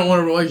because they don't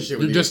want a relationship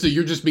with you.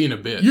 You're just being a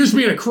bitch. You're just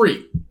being a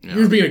creep. Yeah. You're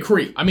just being a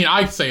creep. I mean,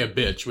 I say a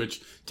bitch,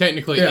 which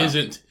technically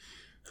isn't.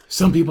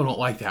 Some people don't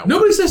like that word.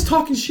 Nobody says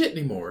talking shit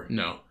anymore.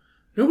 No.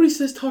 Nobody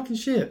says talking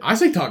shit. I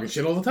say talking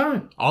shit all the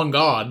time. On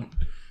God.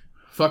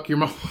 Fuck your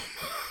mom.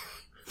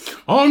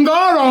 On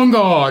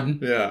God.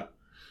 Yeah.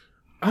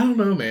 I don't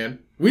know, man.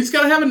 We just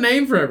gotta have a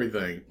name for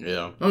everything.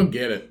 Yeah. I don't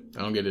get it.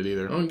 I don't get it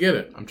either. I don't get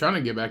it. I'm trying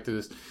to get back to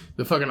this.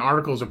 The fucking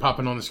articles are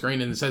popping on the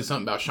screen and it says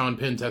something about Sean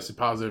Penn tested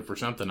positive for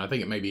something. I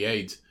think it may be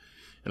AIDS.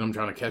 And I'm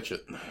trying to catch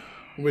it.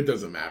 It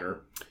doesn't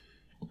matter.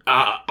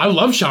 I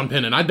love Sean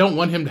Penn and I don't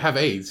want him to have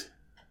AIDS.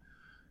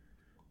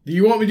 Do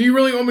you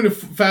really want me to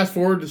fast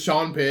forward to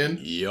Sean Penn?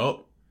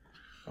 Yup.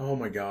 Oh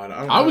my God.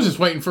 I was just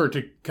waiting for it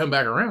to come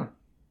back around.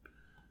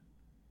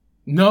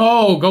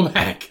 No, go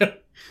back.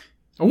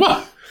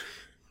 What?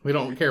 We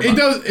don't care about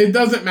it. It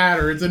doesn't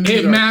matter. It's a news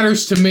It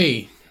matters to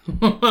me.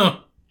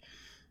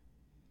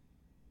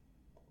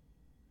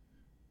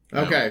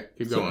 Okay.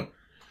 Keep going.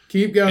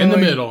 Keep going. In the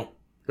middle.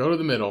 Go to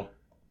the middle.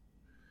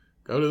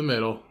 Go to the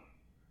middle.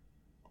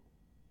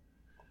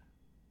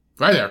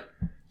 Right there.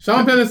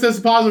 Sean Penn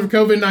tested positive for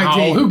COVID-19.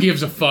 Oh, who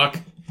gives a fuck?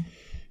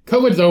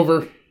 COVID's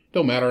over.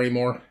 Don't matter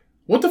anymore.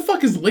 What the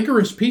fuck is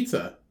licorice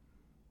pizza?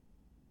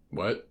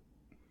 What?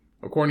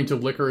 According to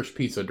Licorice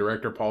Pizza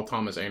director Paul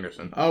Thomas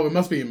Anderson. Oh, it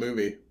must be a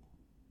movie.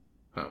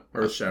 Huh.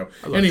 Or a show.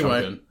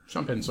 Anyway.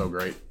 Sean Penn's so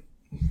great.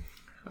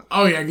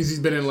 Oh, yeah, because he's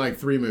been in like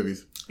 3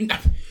 movies.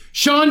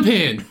 Sean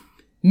Penn.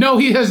 No,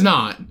 he has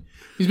not.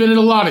 He's been in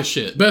a lot of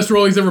shit. Best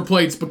role he's ever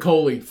played,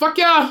 Spicoli. Fuck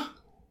yeah.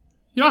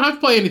 You don't have to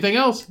play anything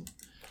else.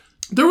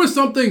 There was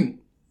something,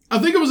 I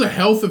think it was a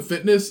health and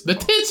fitness. The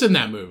tits in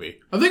that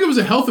movie. I think it was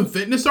a health and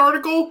fitness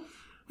article.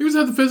 He was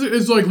at the physics.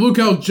 It's like, look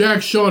how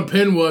jacked Sean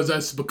Penn was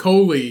as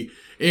Spicoli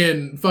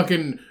in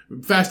fucking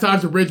Fast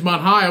Times at Ridgemont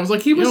High. I was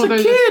like, he was a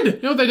kid.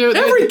 You know what they do?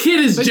 Every kid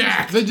is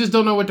jacked. They just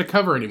don't know what to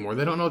cover anymore.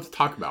 They don't know what to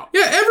talk about.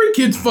 Yeah, every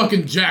kid's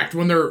fucking jacked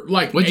when they're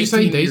like. What'd you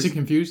say? Dazed and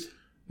Confused?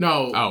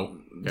 No. Oh.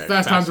 Okay.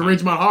 Fast Times at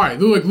Ridgemont High.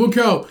 They're like, look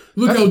how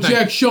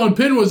jacked Sean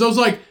Penn was. I was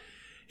like,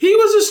 he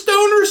was a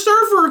stoner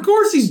surfer. Of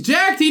course he's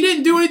jacked. He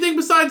didn't do anything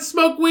besides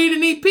smoke weed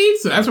and eat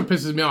pizza. That's what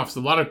pisses me off.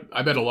 So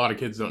I bet a lot of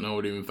kids don't know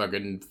what even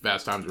fucking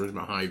Fast Times at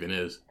Ridgemont High even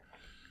is.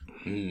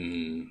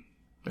 And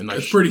like,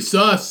 it's pretty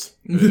sus.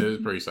 It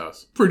is pretty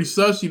sus. Pretty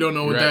sus. You don't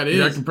know what that is.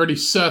 You're acting pretty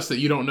sus that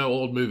you don't know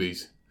old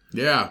movies.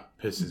 Yeah.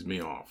 Pisses me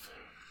off.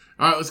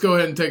 All right, let's go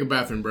ahead and take a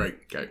bathroom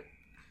break. Okay.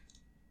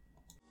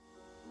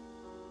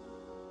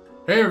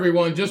 Hey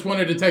everyone, just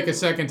wanted to take a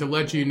second to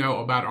let you know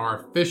about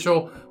our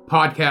official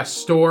podcast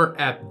store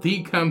at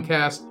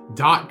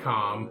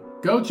thecumcast.com.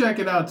 Go check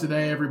it out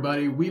today,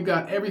 everybody. We've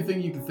got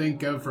everything you can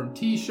think of, from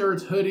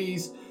t-shirts,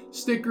 hoodies,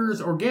 stickers,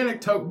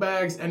 organic tote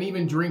bags, and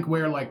even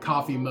drinkware like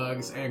coffee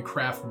mugs and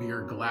craft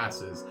beer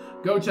glasses.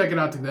 Go check it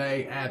out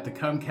today at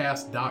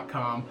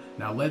thecumcast.com.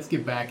 Now let's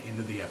get back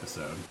into the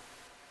episode.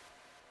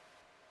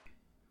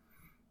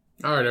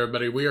 All right,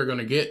 everybody, we are going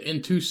to get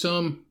into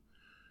some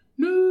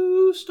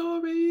news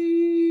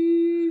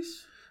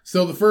stories.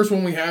 So the first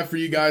one we have for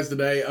you guys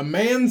today: a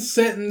man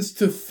sentenced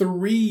to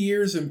 3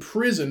 years in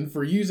prison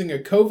for using a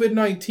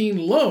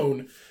COVID-19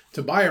 loan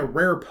to buy a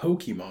rare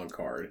Pokemon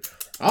card.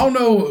 I don't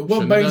know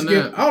what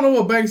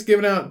banks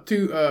giving out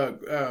to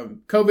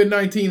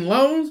COVID-19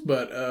 loans,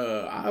 but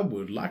I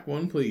would like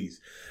one,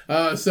 please.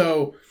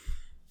 So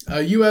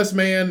a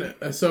man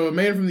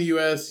from the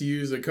U.S.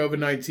 used a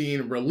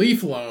COVID-19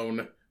 relief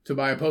loan to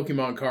buy a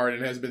Pokemon card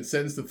and has been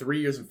sentenced to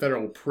 3 years in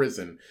federal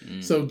prison.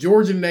 So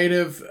Georgian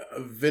native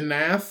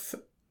Vinath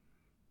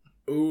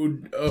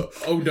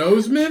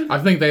Odozman?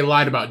 I think they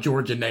lied about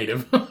Georgia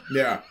native.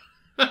 Yeah.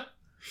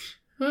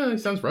 He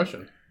sounds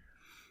Russian.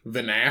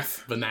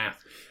 Vinath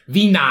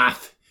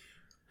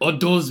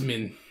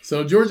Odozman.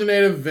 So Georgia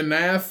native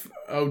Vinath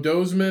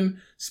Odozman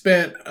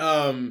spent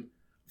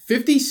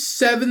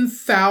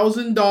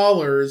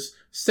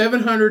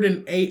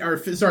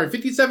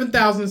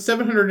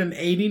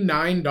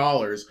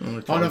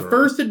 $57,789 on a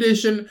first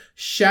edition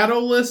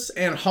shadowless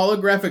and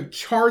holographic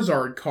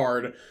Charizard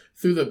card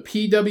through the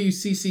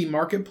PWCC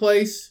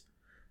marketplace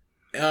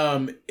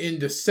in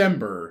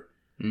December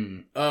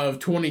of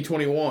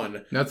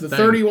 2021. That's the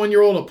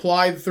 31-year-old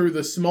applied through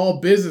the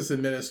Small Business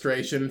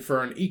Administration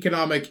for an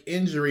economic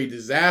injury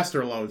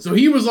disaster loan. So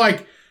he was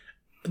like,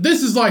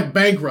 this is like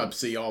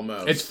bankruptcy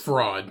almost. It's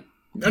fraud.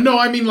 No,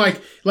 I mean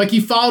like he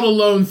filed a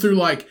loan through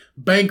like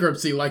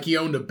bankruptcy, like he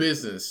owned a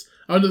business.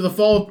 Under the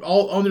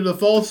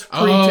false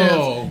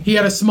pretense, he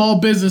had a small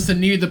business and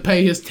needed to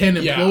pay his 10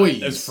 employees.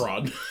 Yeah, that's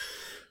fraud.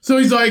 So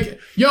he's like,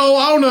 yo,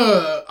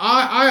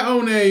 I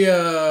own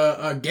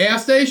a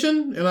gas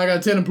station and I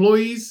got 10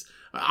 employees.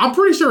 I'm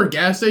pretty sure a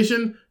gas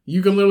station,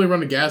 you can literally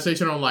run a gas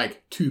station on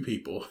like 2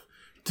 people.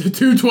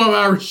 2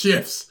 12-hour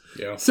shifts.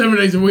 Yeah. 7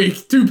 days a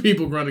week, 2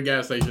 people run a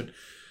gas station.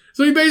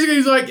 So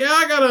he's like, yeah,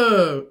 I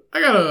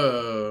got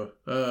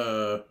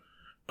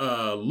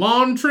a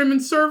lawn trimming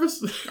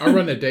service. I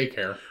run a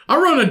daycare.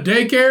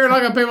 And I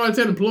got to pay my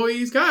 10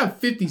 employees. Can I have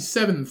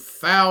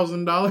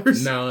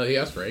 $57,000? No, he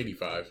asked for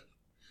 $85,000.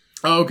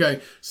 Okay,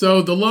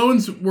 so the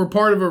loans were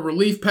part of a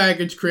relief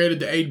package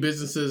created to aid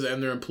businesses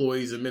and their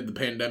employees amid the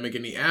pandemic,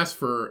 and he asked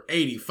for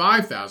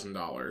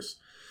 $85,000.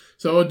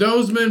 So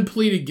Odozman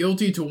pleaded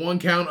guilty to 1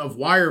 count of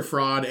wire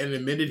fraud and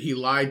admitted he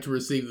lied to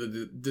receive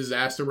the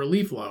disaster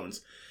relief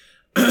loans.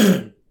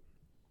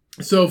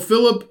 So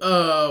Philip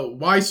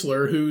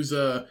Weissler, who's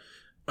an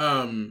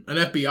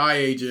FBI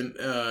agent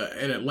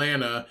in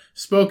Atlanta,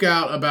 spoke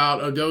out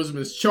about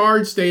Odozman's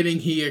charge, stating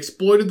he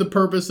exploited the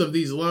purpose of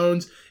these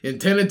loans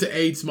intended to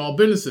aid small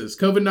businesses.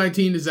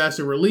 COVID-19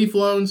 disaster relief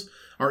loans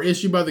are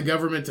issued by the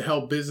government to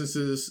help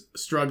businesses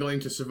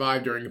struggling to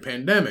survive during a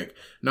pandemic,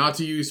 not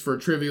to use for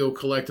trivial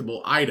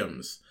collectible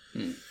items.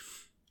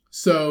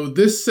 So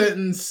this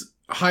sentence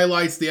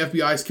highlights the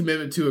FBI's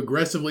commitment to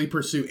aggressively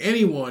pursue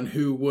anyone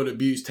who would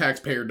abuse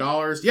taxpayer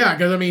dollars. Yeah,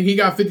 because, I mean, he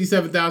got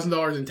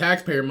 $57,000 in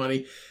taxpayer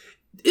money.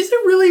 Is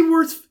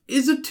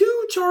the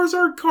 2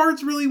 Charizard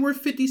cards really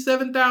worth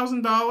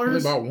 $57,000? He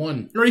only bought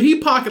 1. Or did he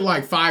pocket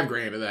like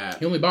 $5,000 of that?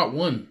 He only bought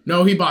 1.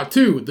 No, he bought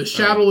 2. The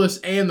shadowless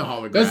and the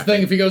holographic. That's the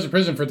thing. If he goes to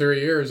prison for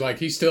 3 years, like,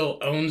 he still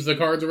owns the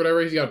cards or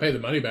whatever. He's got to pay the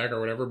money back or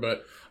whatever,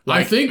 but...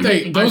 Like, I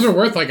think those are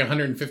worth like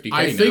 $150,000.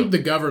 I think the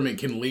government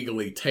can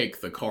legally take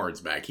the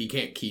cards back. He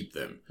can't keep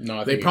them.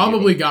 No, they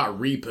probably got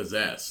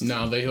repossessed.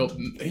 No,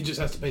 he just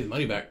has to pay the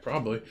money back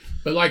probably.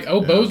 But like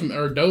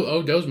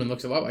Odozman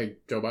looks a lot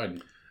like Joe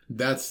Biden.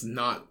 That's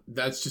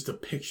just a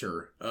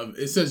picture of.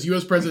 It says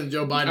U.S. President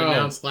Joe Biden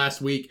announced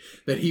last week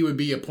that he would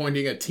be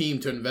appointing a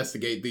team to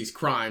investigate these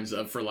crimes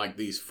for like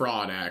these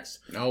fraud acts.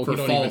 No, he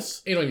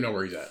don't even know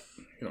where he's at.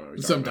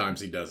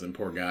 Sometimes he doesn't,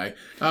 poor guy.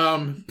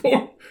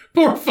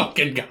 Poor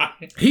fucking guy.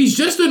 He's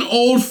just an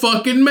old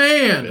fucking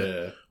man.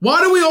 Yeah.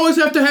 Why do we always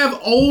have to have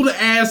old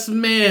ass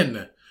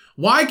men?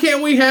 Why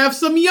can't we have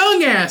some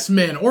young ass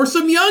men or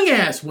some young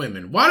ass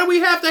women? Why do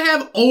we have to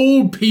have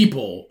old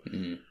people?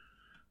 Mm-hmm.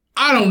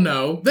 I don't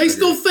know. They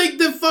still think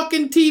that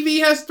fucking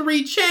TV has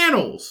 3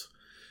 channels.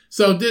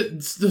 So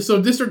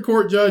District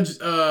Court Judge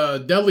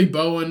Dudley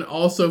Bowen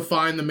also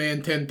fined the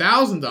man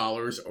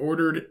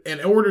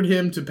 $10,000, ordered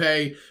him to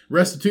pay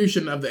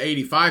restitution of the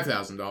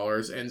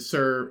 $85,000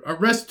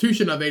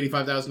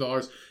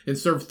 and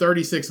serve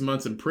 36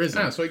 months in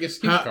prison. So he gets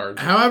gift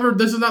cards. However,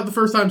 this is not the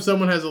first time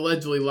someone has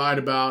allegedly lied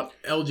about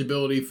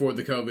eligibility for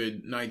the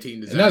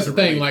COVID-19 disaster. And that's the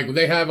thing, like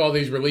they have all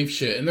these relief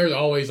shit, and there's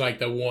always like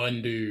the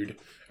one dude.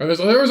 Or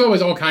there's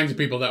always all kinds of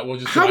people that will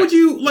just would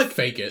you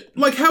fake it?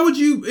 Like how would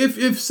you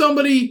if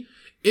somebody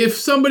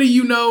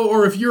you know,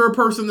 or if you're a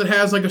person that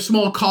has like a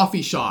small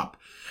coffee shop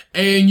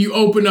and you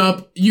opened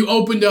up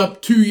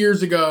 2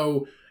 years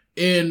ago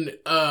in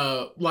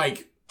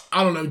like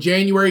I don't know,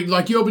 January,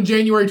 like you opened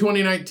January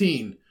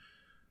 2019.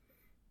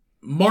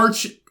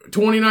 March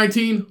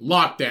 2019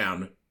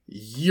 lockdown.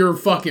 You're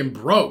fucking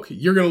broke.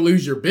 You're going to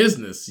lose your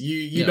business.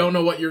 You don't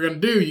know what you're going to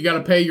do. You got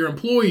to pay your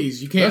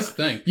employees. You can't. That's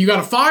the thing. You got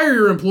to fire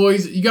your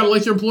employees. You got to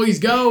let your employees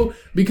go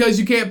because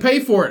you can't pay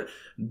for it.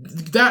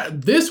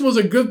 This was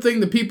a good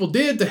thing that people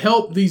did to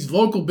help these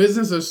local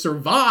businesses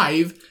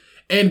survive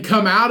and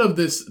come out of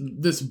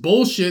this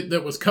bullshit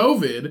that was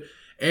COVID,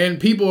 and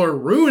people are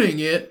ruining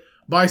it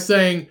by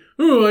saying,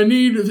 "Oh, I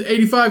need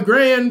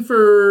 $85,000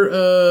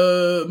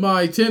 for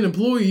my 10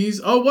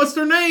 employees." Oh, what's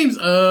their names?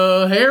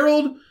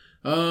 Harold,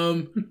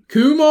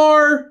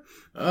 Kumar,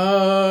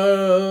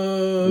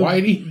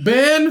 Whitey,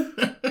 Ben,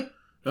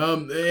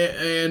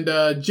 and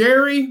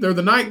Jerry. They're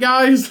the night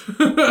guys.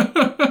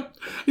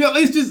 Yeah,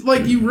 it's just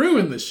like you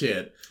ruined the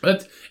shit.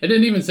 But it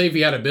didn't even say if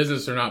he had a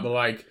business or not, but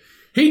like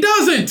He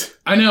doesn't!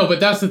 I know, but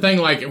that's the thing,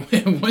 like,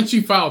 once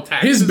you file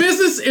taxes... His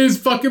business is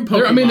fucking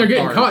Pokemon they're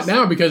getting cards. caught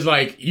now because,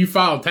 like, you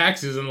file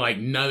taxes and, like,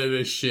 none of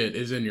this shit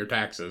is in your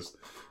taxes.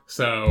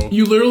 So...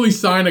 You literally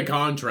sign a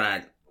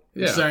contract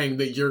saying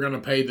that you're going to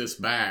pay this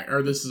back,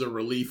 or this is a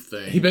relief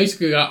thing. He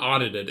basically got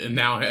audited and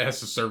now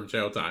has to serve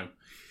jail time.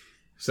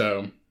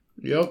 So...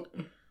 Yep.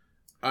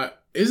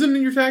 Isn't it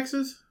in your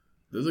taxes?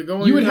 Does it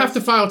go in You would have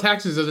to file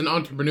taxes as an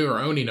entrepreneur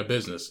owning a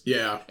business.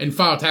 Yeah. And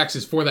file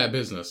taxes for that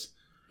business.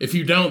 If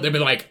you don't, they'd be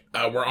like,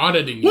 we're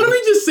auditing you. What if we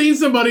just seen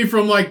somebody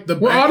from, like,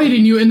 We're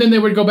auditing you, and then they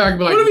would go back and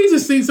be like... What if we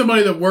just seen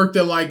somebody that worked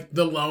at, like,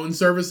 the loan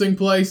servicing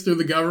place through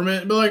the government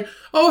and be like,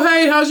 oh,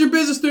 hey, how's your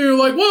business doing?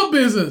 Like, what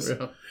business? Yeah.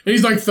 And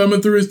he's, like,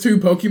 thumbing through his 2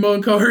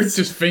 Pokemon cards.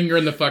 Just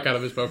fingering the fuck out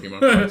of his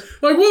Pokemon cards.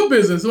 Like, what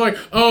business? I'm like,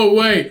 oh,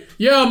 wait.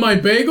 Yeah, my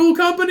bagel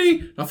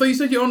company? I thought you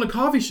said you owned a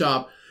coffee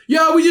shop.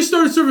 Yeah, we just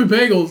started serving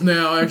bagels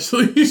now,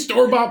 actually.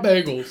 Store-bought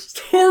bagels.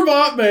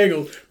 Store-bought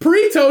bagels.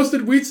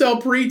 Pre-toasted. We'd sell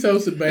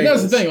pre-toasted bagels. And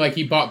that's the thing. Like,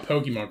 he bought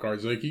Pokemon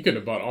cards. Like, you could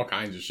have bought all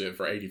kinds of shit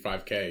for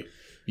 $85K.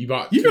 You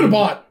could have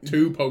bought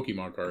 2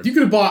 Pokemon cards. You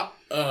could have bought,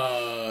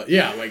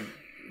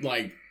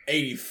 like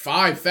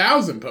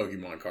 85,000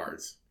 Pokemon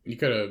cards. You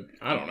could have,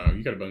 I don't know.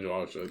 You could have a bunch of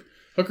other shit.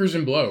 Hookers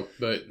and blow.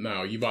 But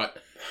no, you bought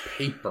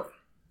paper.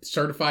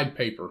 Certified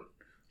paper.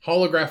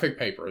 Holographic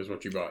paper is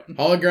what you bought.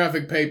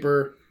 Holographic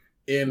paper.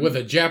 With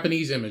a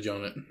Japanese image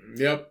on it.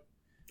 Yep.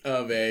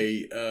 Of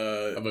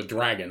a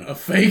dragon. A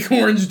fake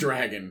orange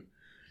dragon.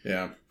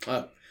 Yeah.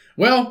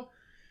 Well,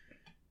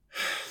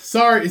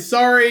 sorry,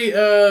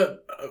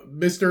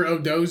 Mr.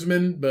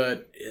 O'Dozman,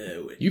 but...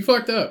 you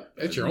fucked up.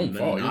 It's your own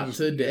fault. Not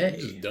today.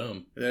 You're just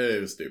dumb.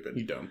 It was stupid.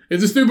 You dumb.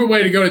 It's a stupid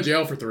way to go to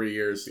jail for 3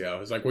 years. Yeah,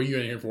 it's like, what are you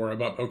in here for? I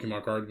bought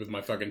Pokemon cards with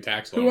my fucking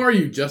tax loan. Who are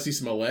you, Jussie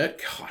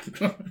Smollett?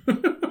 God.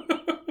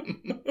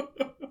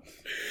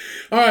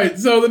 All right,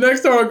 so the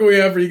next article we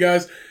have for you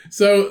guys.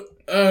 So,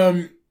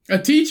 a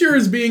teacher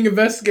is being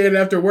investigated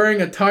after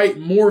wearing a tight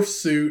morph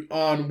suit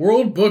on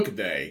World Book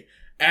Day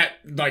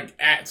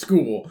at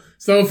school.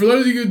 So, for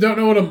those of you who don't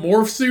know what a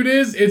morph suit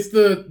is, it's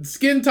the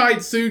skin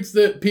tight suits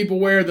that people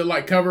wear that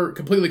like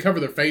completely cover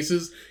their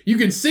faces. You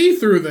can see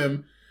through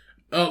them.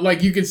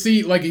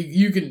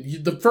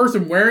 The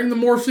person wearing the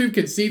morph suit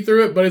can see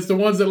through it, but it's the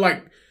ones that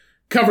like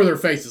cover their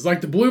faces,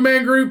 like the Blue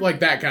Man Group, like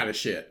that kind of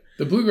shit.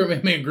 The Blue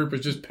Man Group is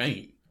just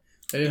paint.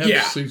 They didn't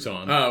have suits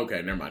on. Oh,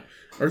 okay, never mind.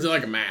 Or is it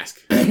like a mask?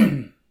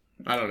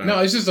 I don't know. No,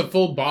 it's just a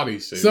full body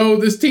suit. So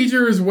this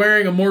teacher is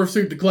wearing a morph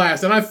suit to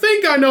class, and I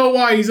think I know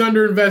why he's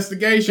under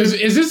investigation.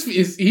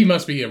 He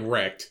must be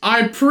erect.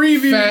 I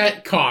previewed...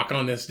 Fat cock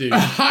on this dude.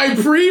 I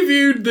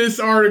previewed this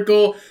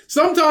article.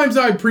 Sometimes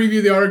I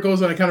preview the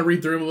articles and I kind of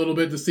read through them a little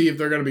bit to see if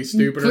they're going to be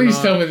stupid or not. Please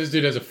tell me this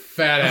dude has a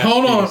fat ass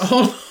Hold on.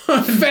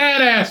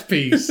 Fat ass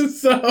piece.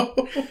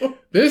 So...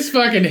 This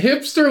fucking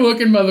hipster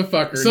looking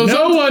motherfucker. So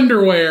no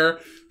underwear...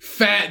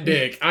 Fat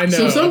dick. I know.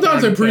 So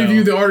sometimes I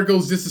preview the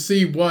articles just to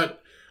see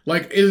what,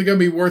 like, is it going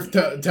to be worth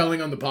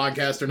telling on the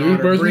podcast or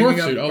not, or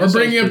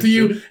bringing up to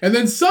you. And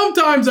then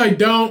sometimes I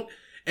don't,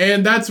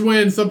 and that's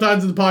when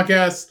sometimes in the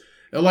podcast,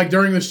 like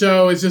during the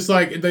show, it's just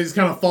like they just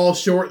kind of fall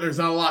short. There's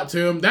not a lot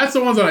to them. That's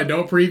the ones that I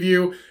don't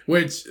preview.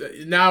 Which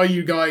now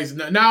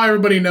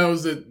everybody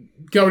knows that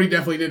Cody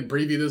definitely didn't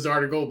preview this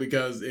article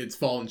because it's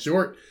fallen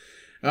short.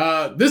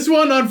 This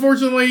one,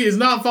 unfortunately, is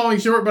not falling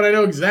short, but I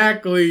know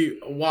exactly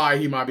why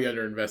he might be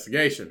under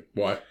investigation.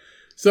 Why?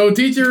 So,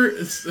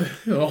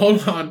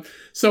 hold on.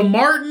 So,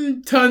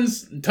 Martin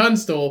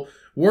Tunstall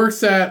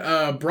works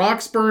at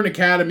Broxburn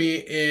Academy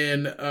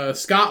in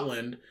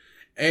Scotland,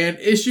 and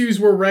issues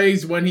were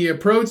raised when he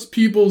approached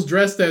pupils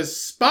dressed as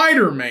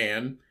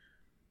Spider-Man.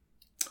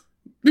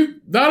 I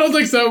don't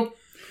think so.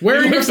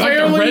 Wearing looks like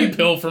a red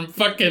pill from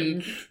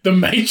fucking The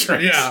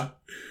Matrix. Yeah.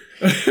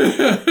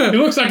 He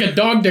looks like a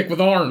dog dick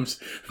with arms.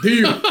 Do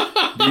you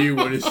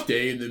want to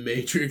stay in the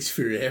Matrix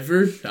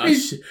forever?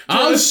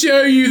 I'll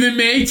show you the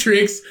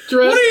Matrix.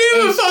 What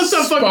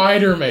if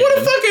Spider-Man? What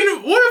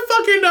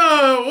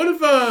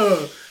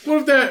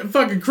if that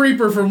fucking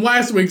creeper from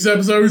last week's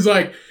episode was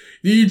like,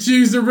 do you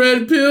choose the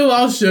red pill?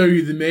 I'll show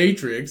you the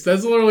Matrix.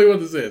 That's literally what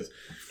this is.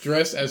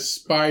 Dressed as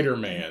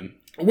Spider-Man.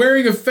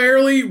 Wearing a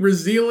fairly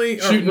revealing...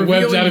 Shooting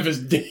webs out of his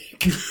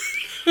dick.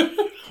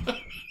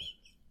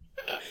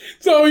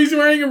 So he's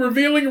wearing a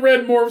revealing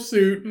red morph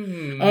suit.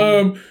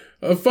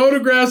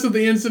 Photographs of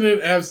the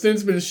incident have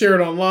since been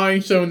shared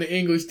online, showing the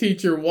English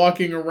teacher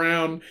walking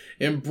around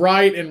in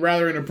bright and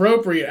rather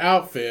inappropriate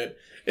outfit.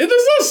 There's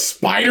no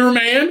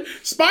Spider-Man.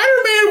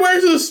 Spider-Man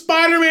wears a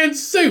Spider-Man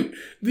suit.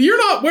 You're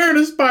not wearing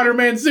a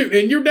Spider-Man suit,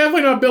 and you're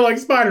definitely not built like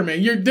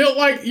Spider-Man. You're built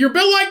like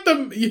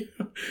the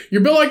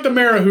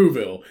Mayor of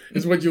Whoville,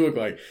 is what you look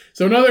like.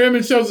 So another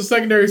image shows a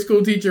secondary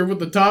school teacher with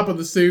the top of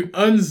the suit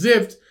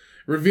unzipped,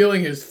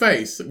 revealing his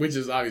face, which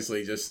is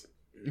obviously just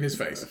his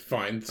face.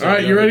 Fine. So all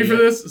right, you ready for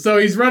this? So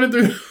he's running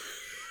through...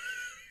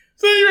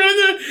 So he's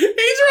running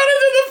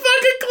through the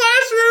fucking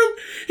classroom.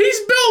 He's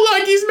built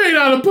like he's made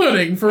out of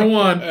pudding, for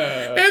one.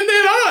 And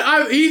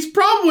then he's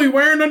probably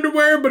wearing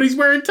underwear, but he's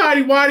wearing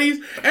tighty whities.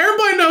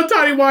 Everybody knows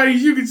tighty whities.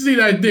 You can see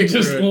that dick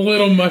just through it.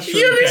 Little mushroom.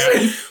 You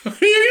can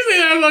see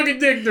that fucking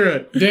dick through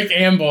it. Dick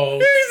and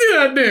balls. You can see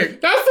that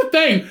dick. That's the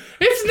thing.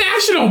 It's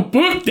National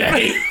Book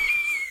Day.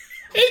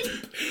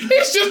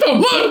 It's just a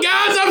look,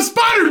 guys. I'm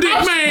Spider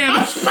Dick Man.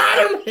 I'm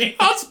Spider-Man.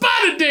 I'm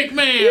Spider Dick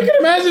Man. You can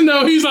imagine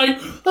though. He's like,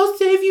 "I'll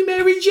save you,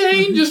 Mary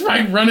Jane." Just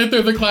like running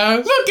through the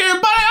class. Look,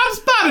 everybody. I'm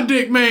Spider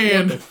Dick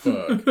Man. What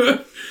the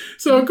fuck?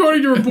 So,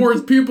 according to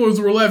reports, pupils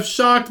were left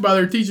shocked by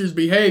their teacher's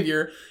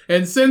behavior,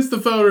 and since the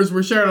photos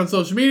were shared on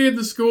social media,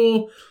 the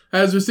school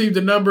has received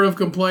a number of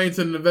complaints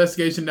and an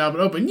investigation now been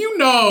open. You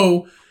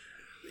know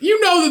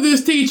that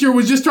this teacher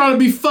was just trying to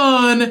be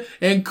fun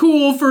and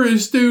cool for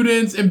his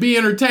students and be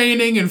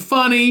entertaining and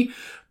funny,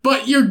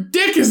 but your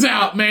dick is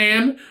out,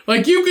 man.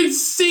 Like, you can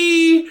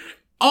see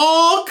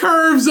all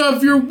curves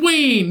of your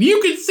ween.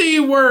 You can see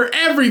where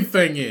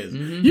everything is.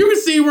 Mm-hmm. You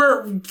can see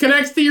where it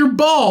connects to your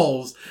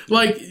balls.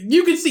 Like,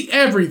 you can see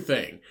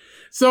everything.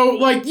 So,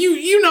 like,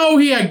 you know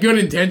he had good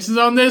intentions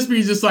on this, but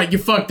he's just like, you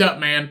fucked up,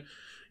 man.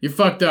 You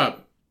fucked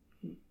up.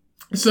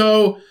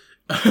 So,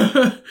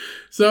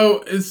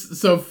 So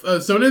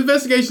an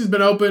investigation's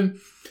been open.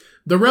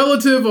 The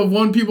relative of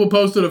one pupil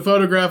posted a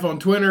photograph on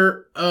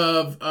Twitter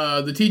of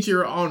the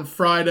teacher on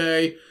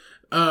Friday.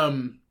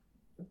 And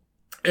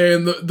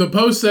the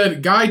post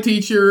said, "Guy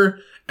teacher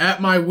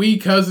at my wee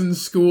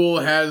cousin's school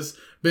has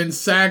been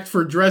sacked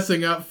for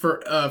dressing up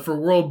for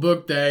World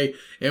Book Day,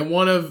 and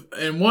one of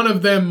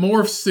them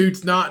morph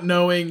suits not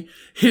knowing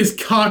his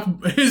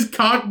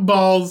cock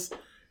balls.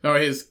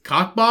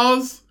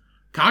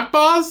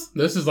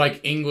 This is like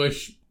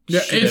English.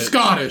 Yeah, shit. It's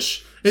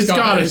Scottish. It's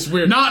Scottish. It's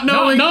weird. Not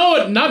knowing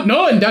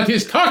that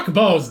his cock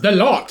balls, the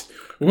lot,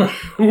 were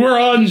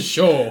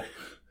unsure.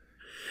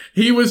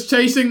 He was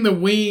chasing the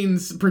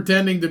weens,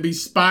 pretending to be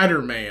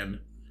Spider-Man.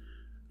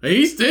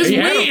 His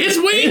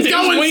ween's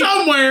going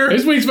somewhere.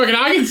 His ween's fucking.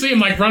 I can see him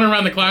like running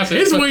around the class.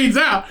 His ween's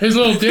out. His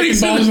little dick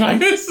and balls like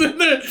they're sitting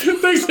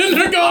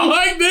there going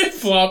like this,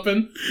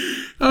 flopping,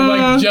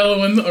 like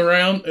jelloing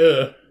around.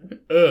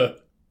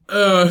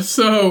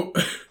 So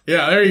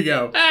yeah, there you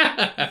go.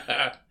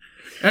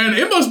 And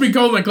it must be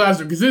cold in the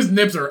classroom because his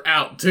nips are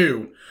out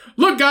too.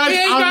 Look, guys, he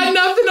ain't got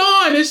nothing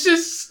on. It's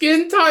just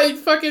skin tight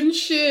fucking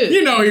shit.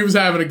 You know he was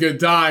having a good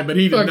time, but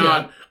he did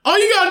not. Yeah. All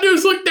you gotta do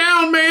is look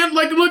down, man.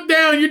 Like, look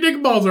down. Your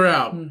dick balls are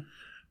out.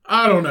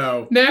 I don't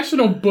know.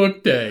 National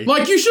Book Day.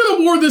 Like, you should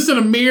have wore this in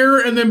a mirror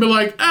and then be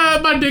like,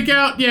 my dick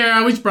out?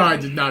 Yeah, we should probably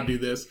just not do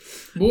this.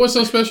 But what's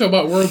so special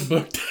about World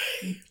Book Day?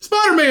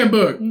 Spider-Man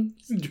book.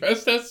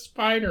 Dressed as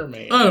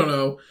Spider-Man. I don't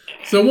know.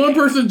 So one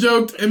person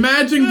joked,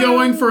 imagine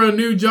going for a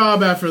new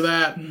job after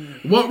that.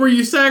 What were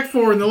you sacked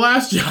for in the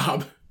last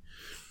job?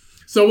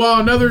 So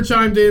while another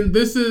chimed in,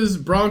 this is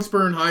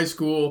Bronxburn High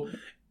School,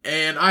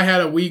 and I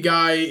had a wee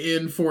guy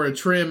in for a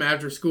trim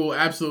after school,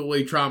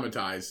 absolutely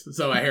traumatized.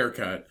 So a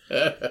haircut.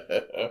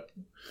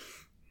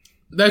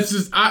 That's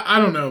just,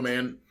 I don't know,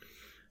 man.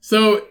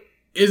 So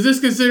is this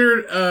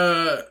considered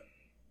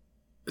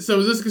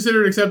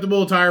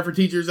acceptable attire for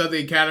teachers at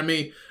the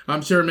academy?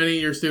 I'm sure many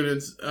of your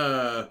students'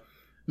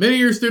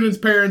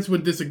 parents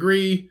would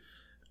disagree.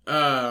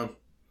 What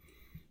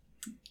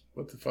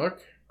the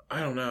fuck?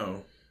 I don't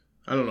know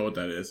what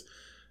that is.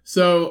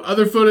 So,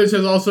 other footage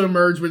has also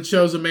emerged which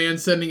shows a man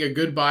sending a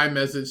goodbye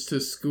message to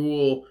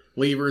school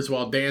leavers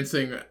while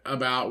dancing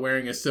about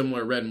wearing a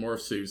similar red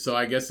morph suit. So,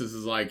 I guess this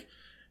is like,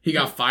 he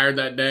got fired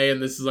that day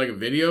and this is like a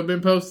video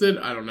been posted?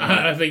 I don't know.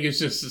 I think it's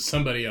just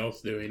somebody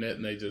else doing it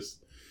and they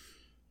just,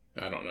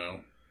 I don't know.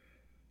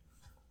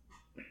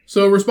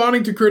 So,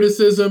 responding to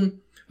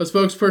criticism, a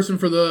spokesperson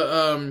for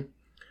the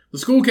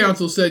school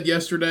council said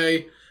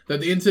yesterday that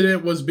the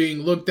incident was being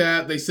looked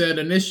at. They said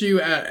an issue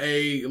at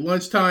a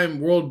lunchtime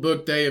World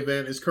Book Day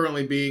event is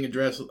currently being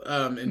addressed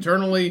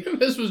internally.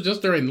 This was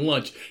just during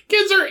lunch.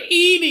 Kids are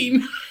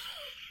eating,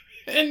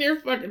 and you're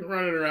fucking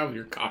running around with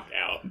your cock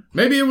out.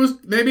 Maybe it was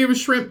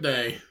Shrimp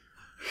Day.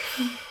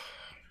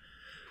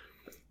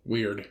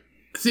 Weird.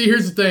 See,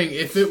 here's the thing: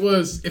 if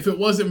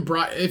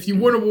you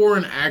would have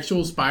worn an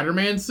actual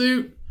Spider-Man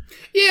suit,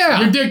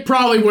 yeah, your dick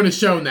probably wouldn't have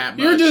shown that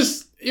much.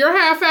 You're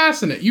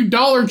half-assing it. You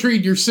Dollar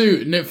Treed your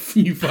suit and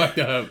you fucked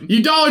up.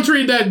 You Dollar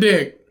Treed that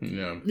dick.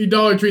 Yeah. You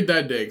Dollar Treed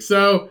that dick.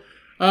 So,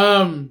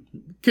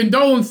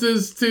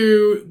 condolences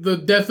to the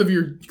death of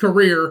your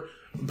career,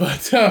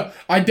 but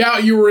I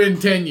doubt you were in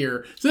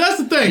tenure. So that's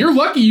the thing. You're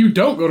lucky you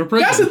don't go to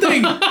prison. That's the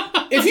thing.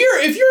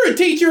 If you're a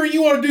teacher and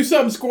you want to do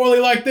something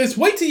squirrely like this,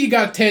 wait till you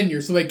got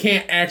tenure so they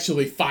can't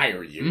actually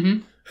fire you. Mm-hmm.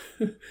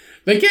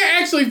 They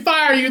can't actually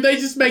fire you. They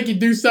just make you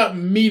do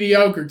something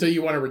mediocre till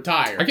you want to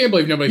retire. I can't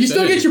believe nobody said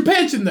anything. You still get your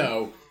pension,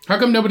 though. How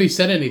come nobody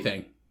said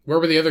anything? Where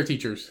were the other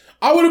teachers?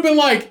 I would have been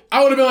like,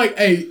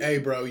 hey,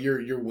 bro,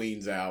 your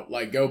ween's out.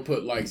 Like, go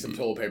put, like, some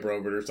toilet paper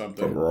over it or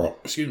something.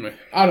 Excuse me.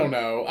 I don't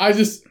know.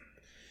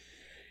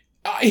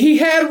 He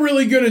had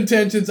really good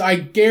intentions. I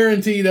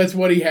guarantee that's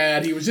what he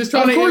had. He was just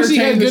trying to entertain the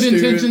students. Of course he had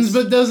good intentions,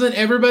 but doesn't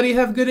everybody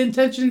have good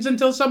intentions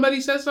until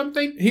somebody says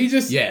something? He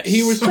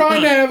was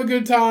trying to have a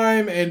good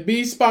time and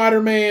be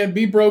Spider-Man,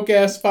 be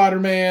broke-ass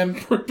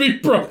Spider-Man. Be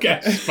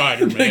broke-ass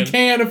Spider-Man. They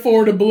can't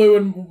afford a blue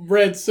and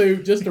red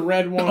suit, just a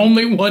red one.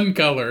 Only one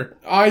color.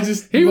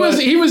 He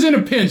was in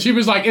a pinch. He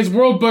was like, it's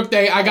World Book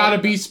Day, I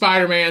gotta be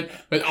Spider-Man,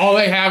 but all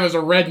they have is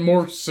a red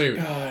morph suit.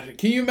 God,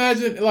 can you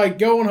imagine, like,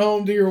 going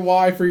home to your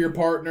wife or your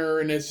partner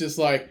and it's just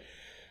like,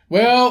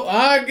 well,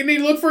 I need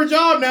to look for a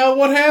job now.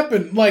 What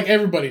happened? Like,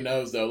 everybody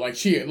knows, though.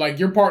 Like,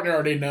 your partner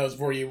already knows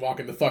before you walk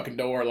in the fucking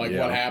door, like,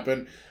 what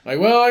happened. Like,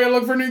 well, I gotta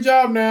look for a new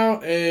job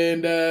now.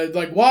 And,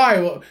 like,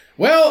 why?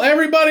 Well,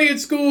 everybody at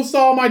school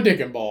saw my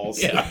dick and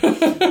balls. Yeah.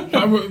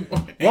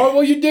 Why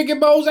were you dick and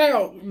balls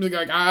out?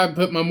 Like, I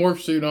put my morph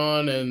suit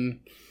on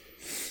and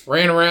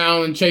ran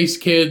around and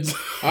chased kids.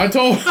 I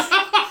told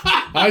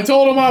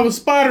him I was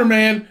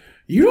Spider-Man.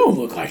 You don't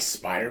look like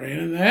Spider-Man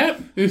in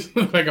that. You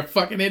look like a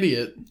fucking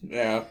idiot.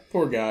 Yeah,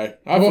 poor guy.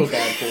 I feel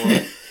bad for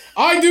him.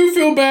 I do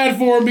feel bad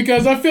for him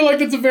because I feel like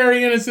that's a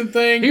very innocent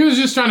thing. He was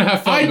just trying to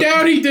have fun. I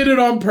doubt he did it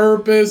on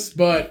purpose,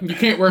 but... You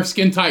can't wear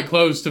skin-tight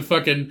clothes to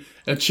fucking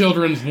a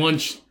children's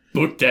lunch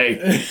book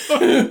day.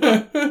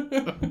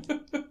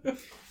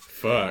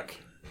 Fuck.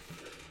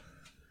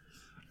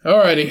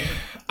 Alrighty.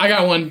 I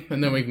got one,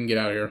 and then we can get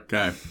out of here.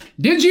 Okay.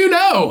 Did you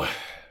know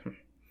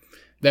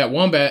that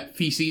wombat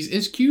feces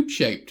is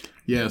cube-shaped?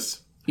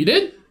 Yes. You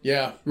did?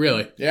 Yeah.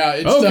 Really? Yeah.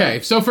 It's okay.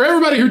 So for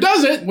everybody who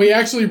doesn't, we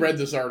actually read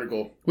this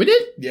article. We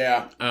did?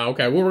 Yeah.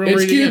 Okay. Well, we're gonna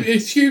read it again.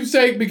 It's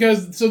cube-shaped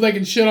because so they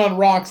can shit on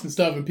rocks and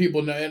stuff, and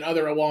people know, and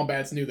other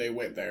wombats knew they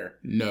went there.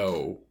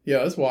 No. Yeah,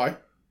 that's why.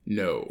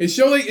 No. It's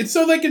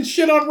so they can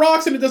shit on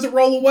rocks and it doesn't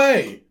roll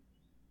away.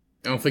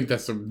 I don't think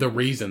that's the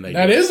reason they.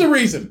 That is the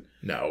reason.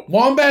 No.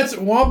 Wombats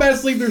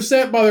leave their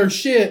scent by their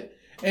shit,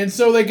 and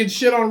so they can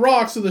shit on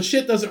rocks, so the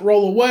shit doesn't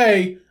roll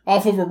away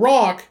off of a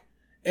rock.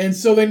 And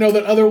so they know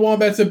that other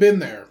wombats have been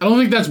there. I don't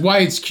think that's why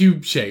it's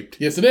cube-shaped.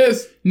 Yes, it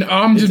is. No,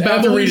 I'm just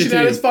about to read it to you.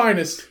 At its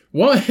finest.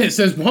 It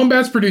says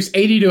wombats produce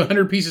 80 to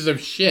 100 pieces of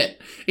shit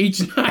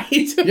each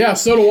night. Yeah,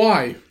 so do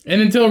I.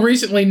 And until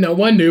recently, no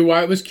one knew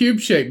why it was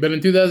cube-shaped. But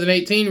in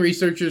 2018,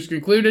 researchers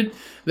concluded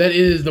that it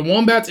is the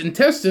wombat's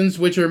intestines,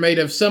 which are made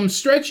of some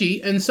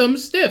stretchy and some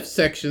stiff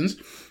sections,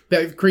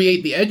 that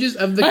create the edges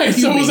of the Hey,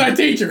 so was our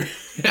teacher.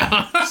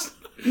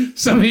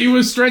 So he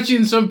was stretchy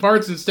in some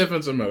parts and stiff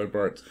in some other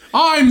parts.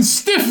 I'm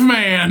Stiff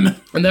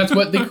Man! And that's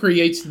what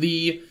creates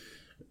the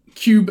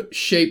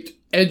cube-shaped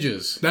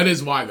edges. That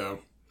is why,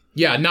 though.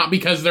 Yeah, not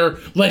because they're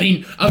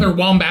letting other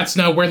wombats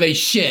know where they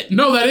shit.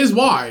 No, that is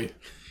why.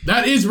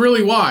 That is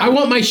really why. I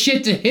want my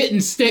shit to hit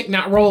and stick,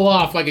 not roll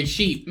off like a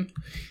sheep.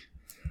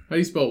 How do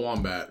you spell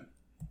wombat?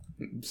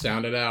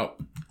 Sound it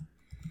out.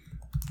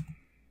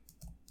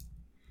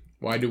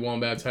 Why do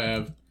wombats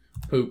have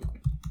poop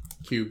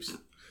cubes?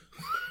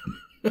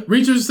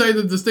 Researchers say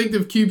the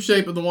distinctive cube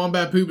shape of the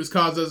wombat poop is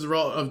caused as a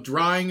result of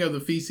drying of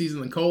the feces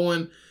in the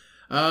colon.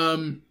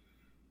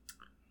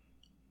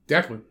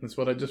 Exactly. That's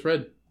what I just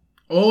read.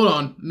 Hold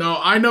on. No,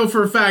 I know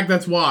for a fact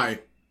that's why.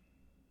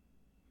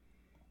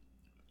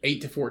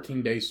 8 to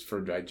 14 days for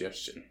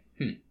digestion.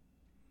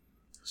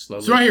 Slowly.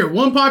 It's right here.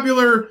 One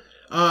popular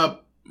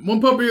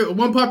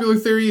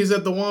theory is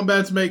that the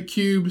wombats make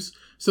cubes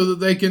so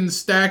that they can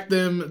stack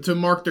them to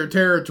mark their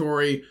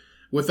territory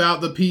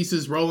without the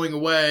pieces rolling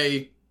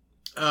away.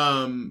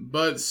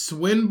 But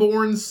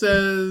Swinburne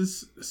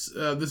says,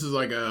 this is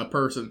like a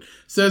person,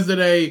 says that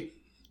a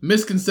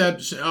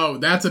misconception,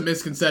 that's a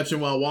misconception.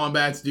 While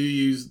wombats do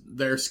use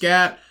their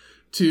scat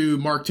to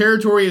mark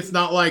territory, it's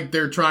not like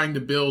they're trying to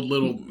build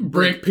little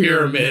brick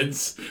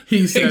pyramids.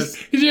 He says,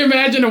 could you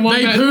imagine a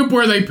wombat? They poop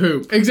where they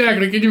poop.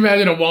 Exactly. Could you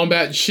imagine a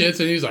wombat shits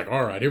and he's like,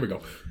 all right, here we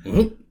go.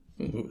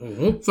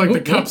 It's like the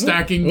cup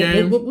stacking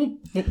game.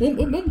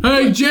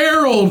 Hey,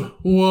 Gerald!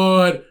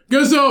 What?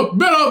 Guess so.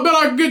 Bet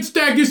I can get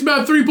stacked just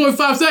about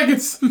 3.5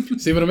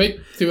 seconds. See what I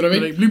mean?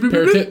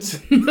 Pair of tits.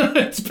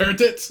 It's a pair of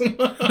tits.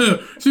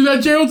 See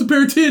that, Gerald? It's a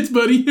pair of tits,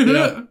 buddy.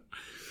 Yeah.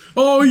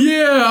 Oh,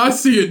 yeah, I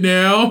see it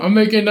now. I'm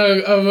making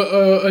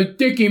a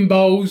dick and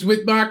balls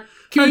with my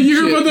cute Hey,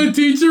 you heard shit. about the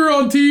teacher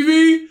on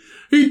TV?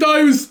 He thought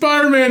he was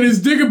Spider-Man and his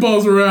dick and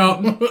balls were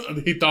out.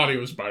 He thought he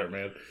was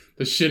Spider-Man.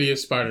 The shittiest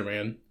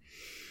Spider-Man.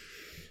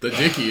 The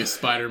dickiest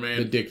Spider-Man.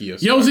 The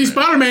dickiest. You don't see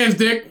Spider-Man's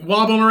dick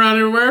wobbling around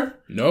everywhere?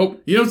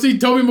 Nope. You don't see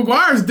Tobey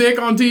Maguire's dick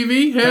on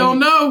TV? Hell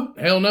no.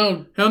 Hell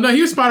no. Hell no.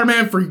 He was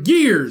Spider-Man for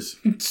years.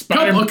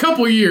 A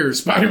couple years.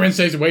 Spider-Man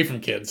stays away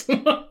from kids.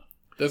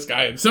 This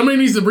guy. Somebody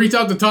needs to reach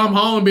out to Tom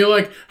Holland and be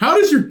like, how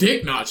does your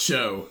dick not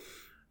show?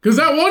 Because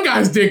that one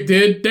guy's dick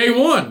did day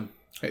one.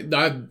 Tom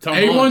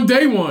A1 Holland.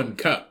 day one.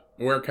 Cup.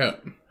 Wear a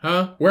cup.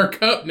 Huh? Wear a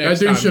cup next time. That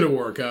dude time. should have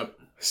wore a cup.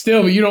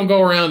 Still, but you don't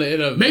go around in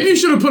a... Maybe you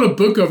should have put a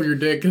book over your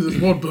dick because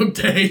it's World Book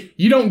Day.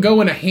 You don't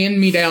go in a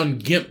hand-me-down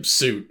gimp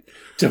suit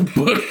to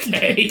book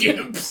day.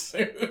 Gimp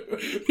suit.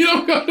 You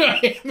don't go to a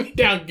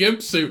hand-me-down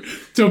gimp suit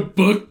to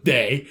book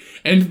day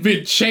and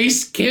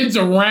chase kids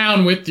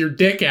around with your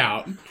dick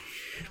out.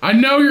 I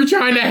know you're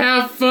trying to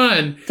have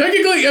fun.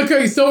 Technically,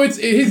 okay, so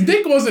his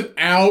dick wasn't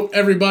out,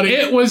 everybody.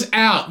 It was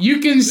out. You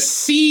can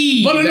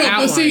see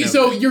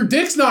so your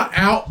dick's not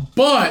out,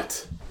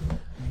 but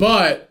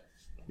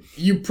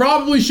you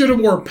probably should have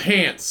wore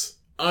pants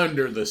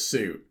under the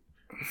suit,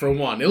 for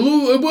one. It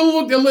would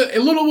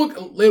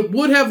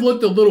have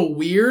looked a little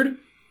weird,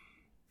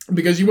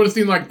 because you would have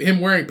seen like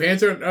him wearing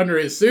pants under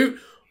his suit,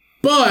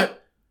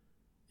 but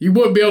you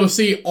wouldn't be able to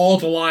see all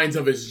the lines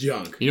of his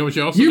junk. You know what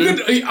you also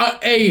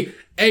do?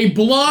 A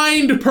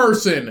blind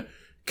person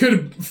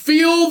could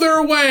feel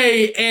their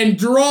way and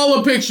draw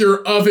a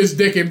picture of his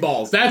dick and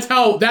balls. That's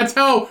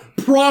how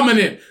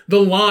prominent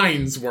the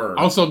lines were.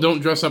 Also,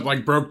 don't dress up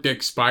like broke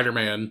dick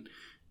Spider-Man.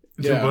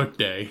 It's a book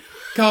day.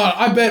 God,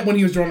 I bet when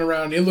he was running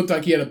around, it looked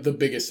like he had the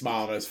biggest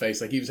smile on his face,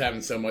 like he was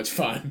having so much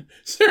fun.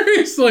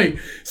 Seriously,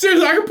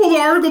 I can pull the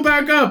article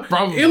back up.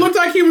 Probably. It looked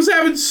like he was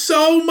having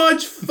so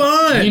much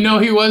fun. You know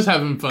he was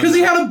having fun. Because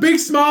he had a big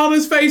smile on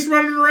his face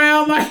running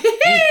around like,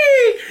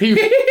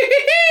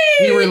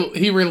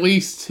 he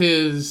released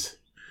his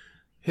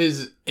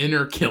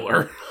inner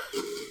killer.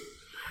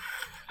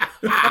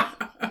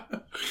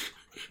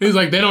 He's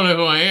like, they don't know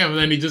who I am. And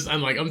then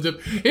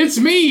it's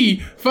me,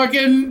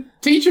 fucking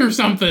teacher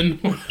something.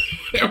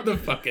 What the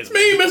fuck is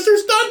me, Mr.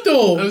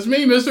 Stuntle? It's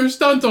me, Mr.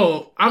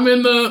 Stuntle. I'm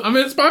in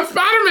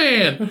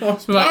Spider-Man.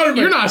 Like,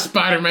 you're not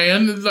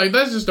Spider-Man. It's like,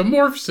 that's just a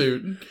morph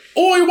suit.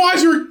 Oi,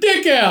 why's your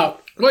dick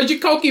out? Why's your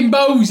cocking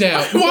bows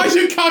out? Why's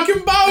your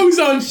cocking bows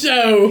on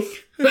show?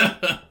 Doing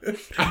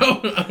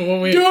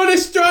a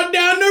strut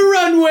down the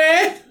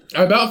runway.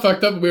 I about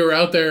fucked up. We were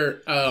out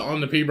there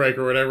on the pee break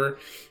or whatever.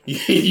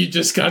 You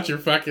just got your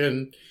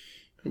fucking...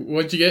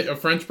 What'd you get? A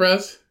French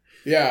press?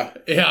 Yeah.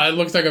 Yeah, it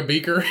looks like a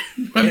beaker.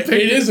 It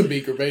is a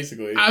beaker,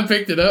 basically. I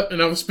picked it up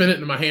and I was spinning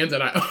it in my hands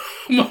and I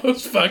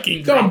almost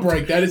fucking dropped. Don't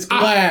break that. It's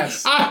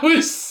glass. I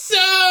was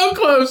so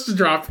close to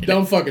dropping it.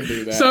 Don't fucking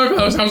do that. So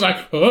close. I was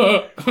like,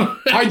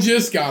 I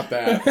just got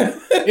that.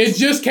 It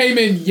just came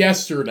in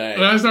yesterday.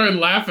 And I started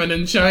laughing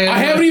and Cheyenne... I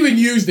haven't even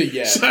used it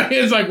yet.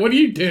 Cheyenne's like, what are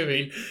you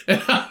doing?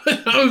 And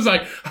I was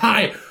like,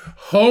 hi.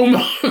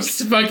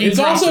 Almost fucking. It's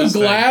also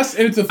glass,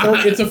 and it's a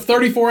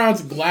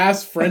 34-ounce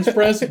glass French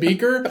press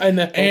beaker. I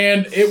know.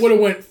 And it would have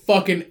went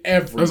fucking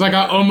everywhere. I was like,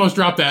 I almost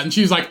dropped that, and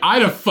she's like,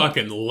 I'd have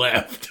fucking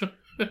left.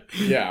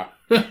 Yeah.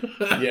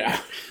 Yeah.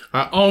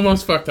 I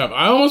almost fucked up.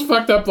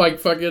 Like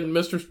fucking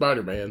Mr.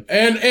 Spider-Man.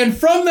 And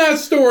from that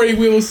story,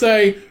 we will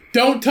say,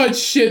 don't touch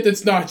shit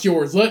that's not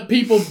yours. Let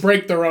people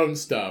break their own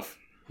stuff.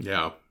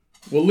 Yeah.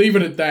 We'll leave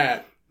it at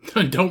that.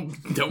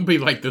 Don't be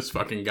like this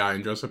fucking guy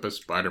and dress up as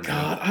Spider-Man.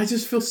 God, I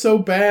just feel so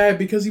bad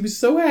because he was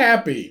so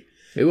happy.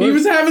 He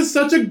was having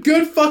such a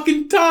good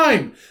fucking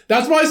time.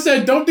 That's why I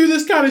said don't do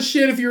this kind of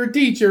shit if you're a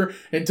teacher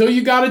until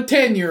you got a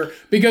tenure,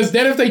 because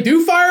then if they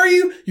do fire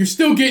you, you're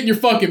still getting your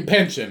fucking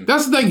pension.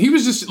 That's the thing. He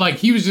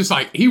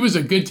was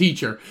a good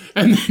teacher,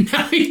 and then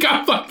now he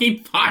got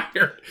fucking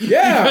fired.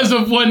 Yeah, because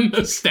of one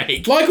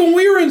mistake. Like when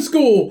we were in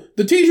school,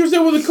 the teachers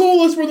that were the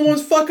coolest were the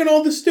ones fucking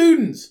all the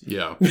students.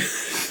 Yeah,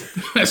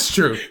 that's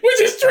true.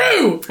 Which is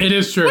true. It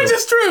is true. Which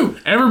is true.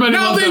 Everybody.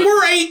 Now they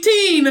were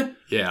 18.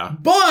 Yeah,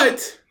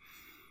 but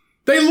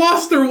they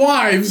lost their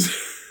wives.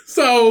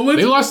 So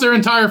they lost their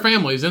entire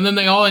families, and then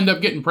they all end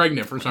up getting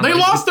pregnant for some reason.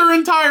 They lost their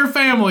entire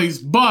families,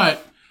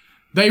 but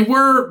they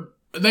were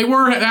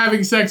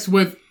having sex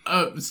with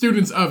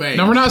students of age.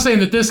 Now, we're not saying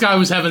that this guy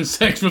was having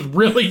sex with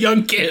really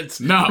young kids.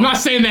 No. I'm not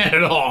saying that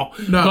at all.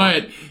 No.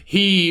 But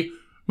he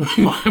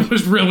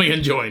was really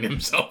enjoying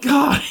himself.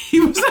 God, he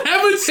was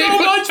having so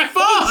much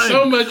fun.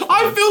 So much fun.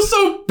 I feel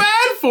so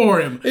bad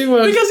for him. He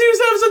was. Because he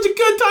was having such a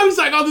good time. He's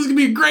like, oh, this is going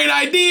to be a great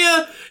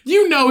idea.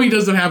 You know he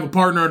doesn't have a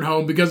partner at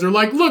home because they're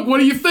like, look, what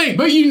do you think?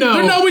 But you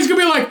know. Nobody's going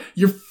to be like,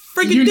 you're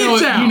freaking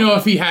dicks out. You know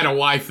if he had a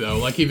wife, though,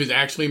 like he was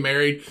actually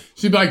married,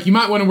 she'd be like, you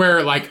might want to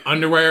wear, like,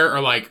 underwear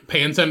or, like,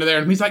 pants under there.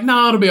 And he's like,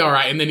 no, it'll be all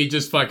right. And then he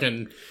just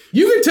fucking...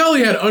 You could tell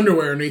he had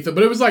underwear underneath it,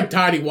 but it was like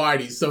tidy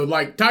whities. So,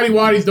 like, tidy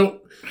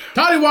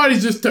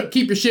whities just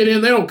keep your shit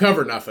in. They don't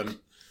cover nothing.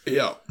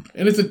 Yeah.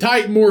 And it's a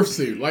tight morph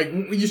suit. Like,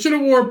 you should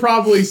have wore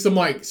probably some,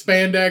 like,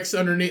 spandex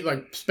underneath,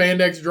 like,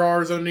 spandex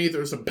drawers underneath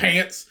or some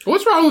pants.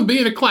 What's wrong with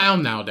being a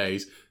clown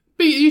nowadays?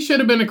 You should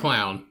have been a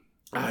clown.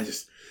 I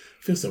just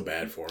feel so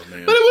bad for him,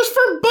 man. But it was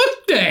for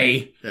book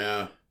day.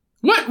 Yeah.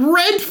 What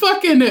red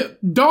fucking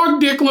dog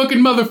dick looking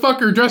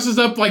motherfucker dresses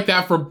up like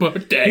that for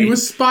book day? He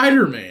was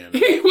Spider-Man.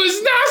 He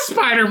was not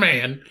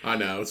Spider-Man. I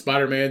know.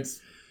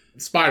 Spider-Man's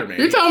Spider-Man.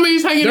 You're telling me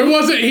he's hanging... There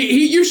wasn't...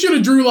 You should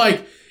have drew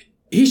like...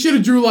 He should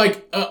have drew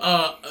like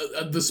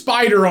the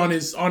spider on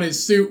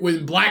his suit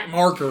with black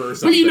marker or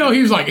something. Well, you know,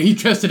 he was like, he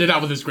tested it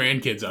out with his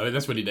grandkids. Though.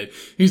 That's what he did.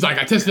 He's like,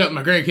 I tested it out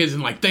with my grandkids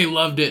and like they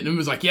loved it. And it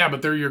was like, yeah,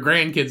 but they're your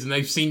grandkids and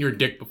they've seen your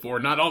dick before,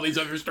 not all these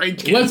other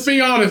strange kids. Let's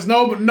be honest,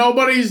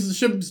 nobody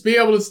should be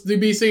able to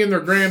be seeing their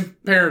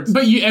grandparents.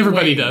 But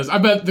everybody does. I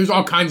bet there's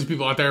all kinds of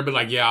people out there, but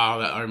like, yeah,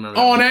 I remember.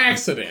 That on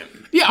accident.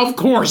 Yeah, of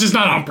course, it's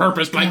not on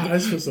purpose. Like, God, I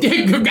just feel so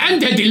bad.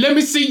 Granddaddy, let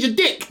me see your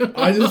dick.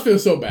 I just feel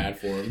so bad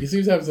for him because he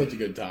was having such a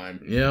good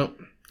time. Yep.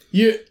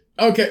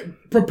 Okay,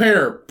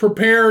 prepare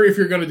if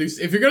you're gonna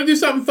do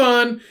something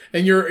fun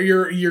and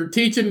you're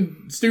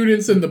teaching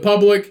students in the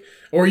public,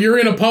 or you're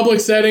in a public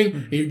setting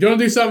and you're gonna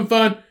do something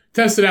fun.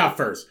 Test it out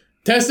first.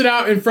 Test it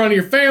out in front of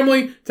your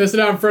family. Test it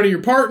out in front of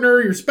your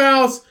partner, your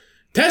spouse.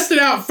 Test it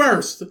out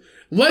first.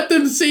 Let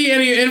them see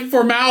any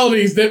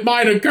informalities that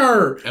might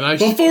occur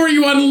before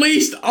you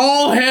unleashed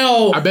all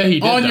hell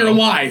on your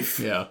life.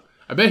 Yeah.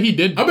 I bet he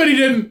did. I bet he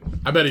didn't.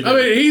 I bet he did. I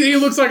mean, he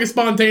looks like a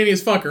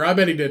spontaneous fucker. I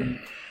bet he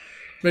didn't.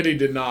 But he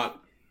did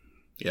not.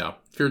 Yeah.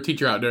 If you're a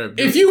teacher out there.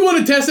 If you would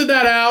have tested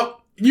that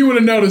out, you would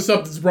have noticed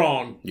something's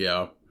wrong.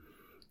 Yeah.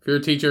 If you're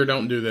a teacher,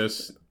 don't do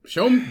this.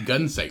 Show them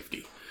gun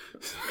safety.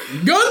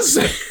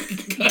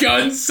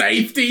 Gun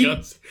safety?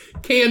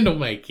 Candle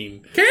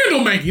making.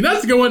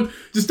 That's the good one.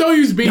 Just don't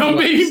use beeswax. Don't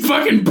be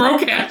fucking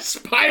broke-ass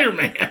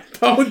Spider-Man.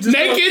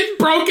 Naked,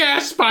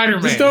 broke-ass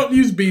Spider-Man. Just don't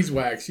use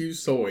beeswax. Use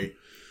soy.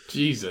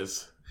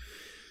 Jesus.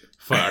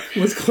 Fuck.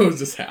 Let's close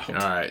this out. All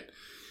right.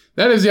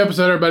 That is the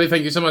episode, everybody.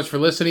 Thank you so much for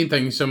listening.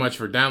 Thank you so much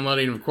for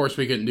downloading. Of course,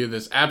 we couldn't do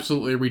this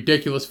absolutely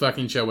ridiculous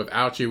fucking show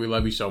without you. We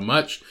love you so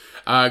much.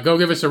 Go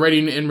give us a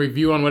rating and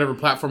review on whatever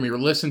platform you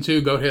listen to.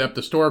 Go hit up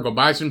the store. Go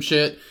buy some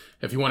shit.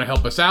 If you want to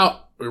help us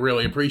out, we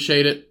really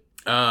appreciate it.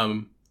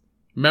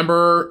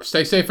 Remember,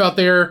 stay safe out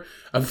there.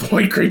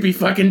 Avoid creepy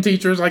fucking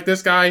teachers like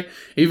this guy,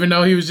 even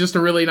though he was just a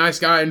really nice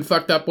guy and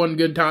fucked up one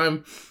good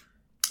time.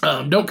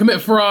 Don't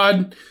commit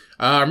fraud.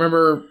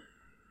 Remember,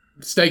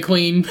 stay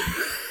clean.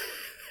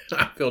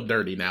 I feel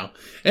dirty now.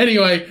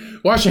 Anyway,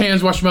 wash your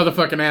hands, wash your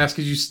motherfucking ass,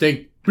 because you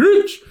stink.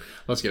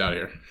 Let's get out of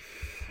here.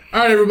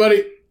 All right,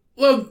 everybody.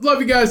 Love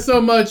you guys so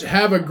much.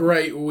 Have a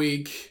great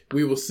week.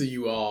 We will see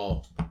you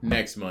all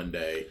next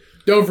Monday.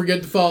 Don't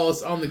forget to follow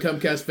us on the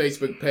Comcast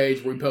Facebook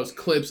page, where we post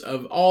clips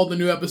of all the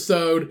new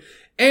episode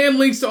and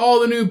links to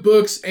all the new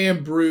books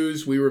and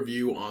brews we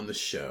review on the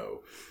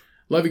show.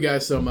 Love you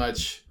guys so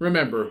much.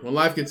 Remember, when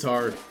life gets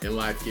hard and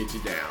life gets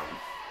you down,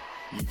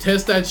 you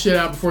test that shit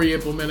out before you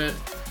implement it,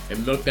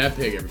 and milk that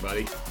pig,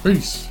 everybody.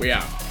 Peace. We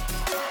out.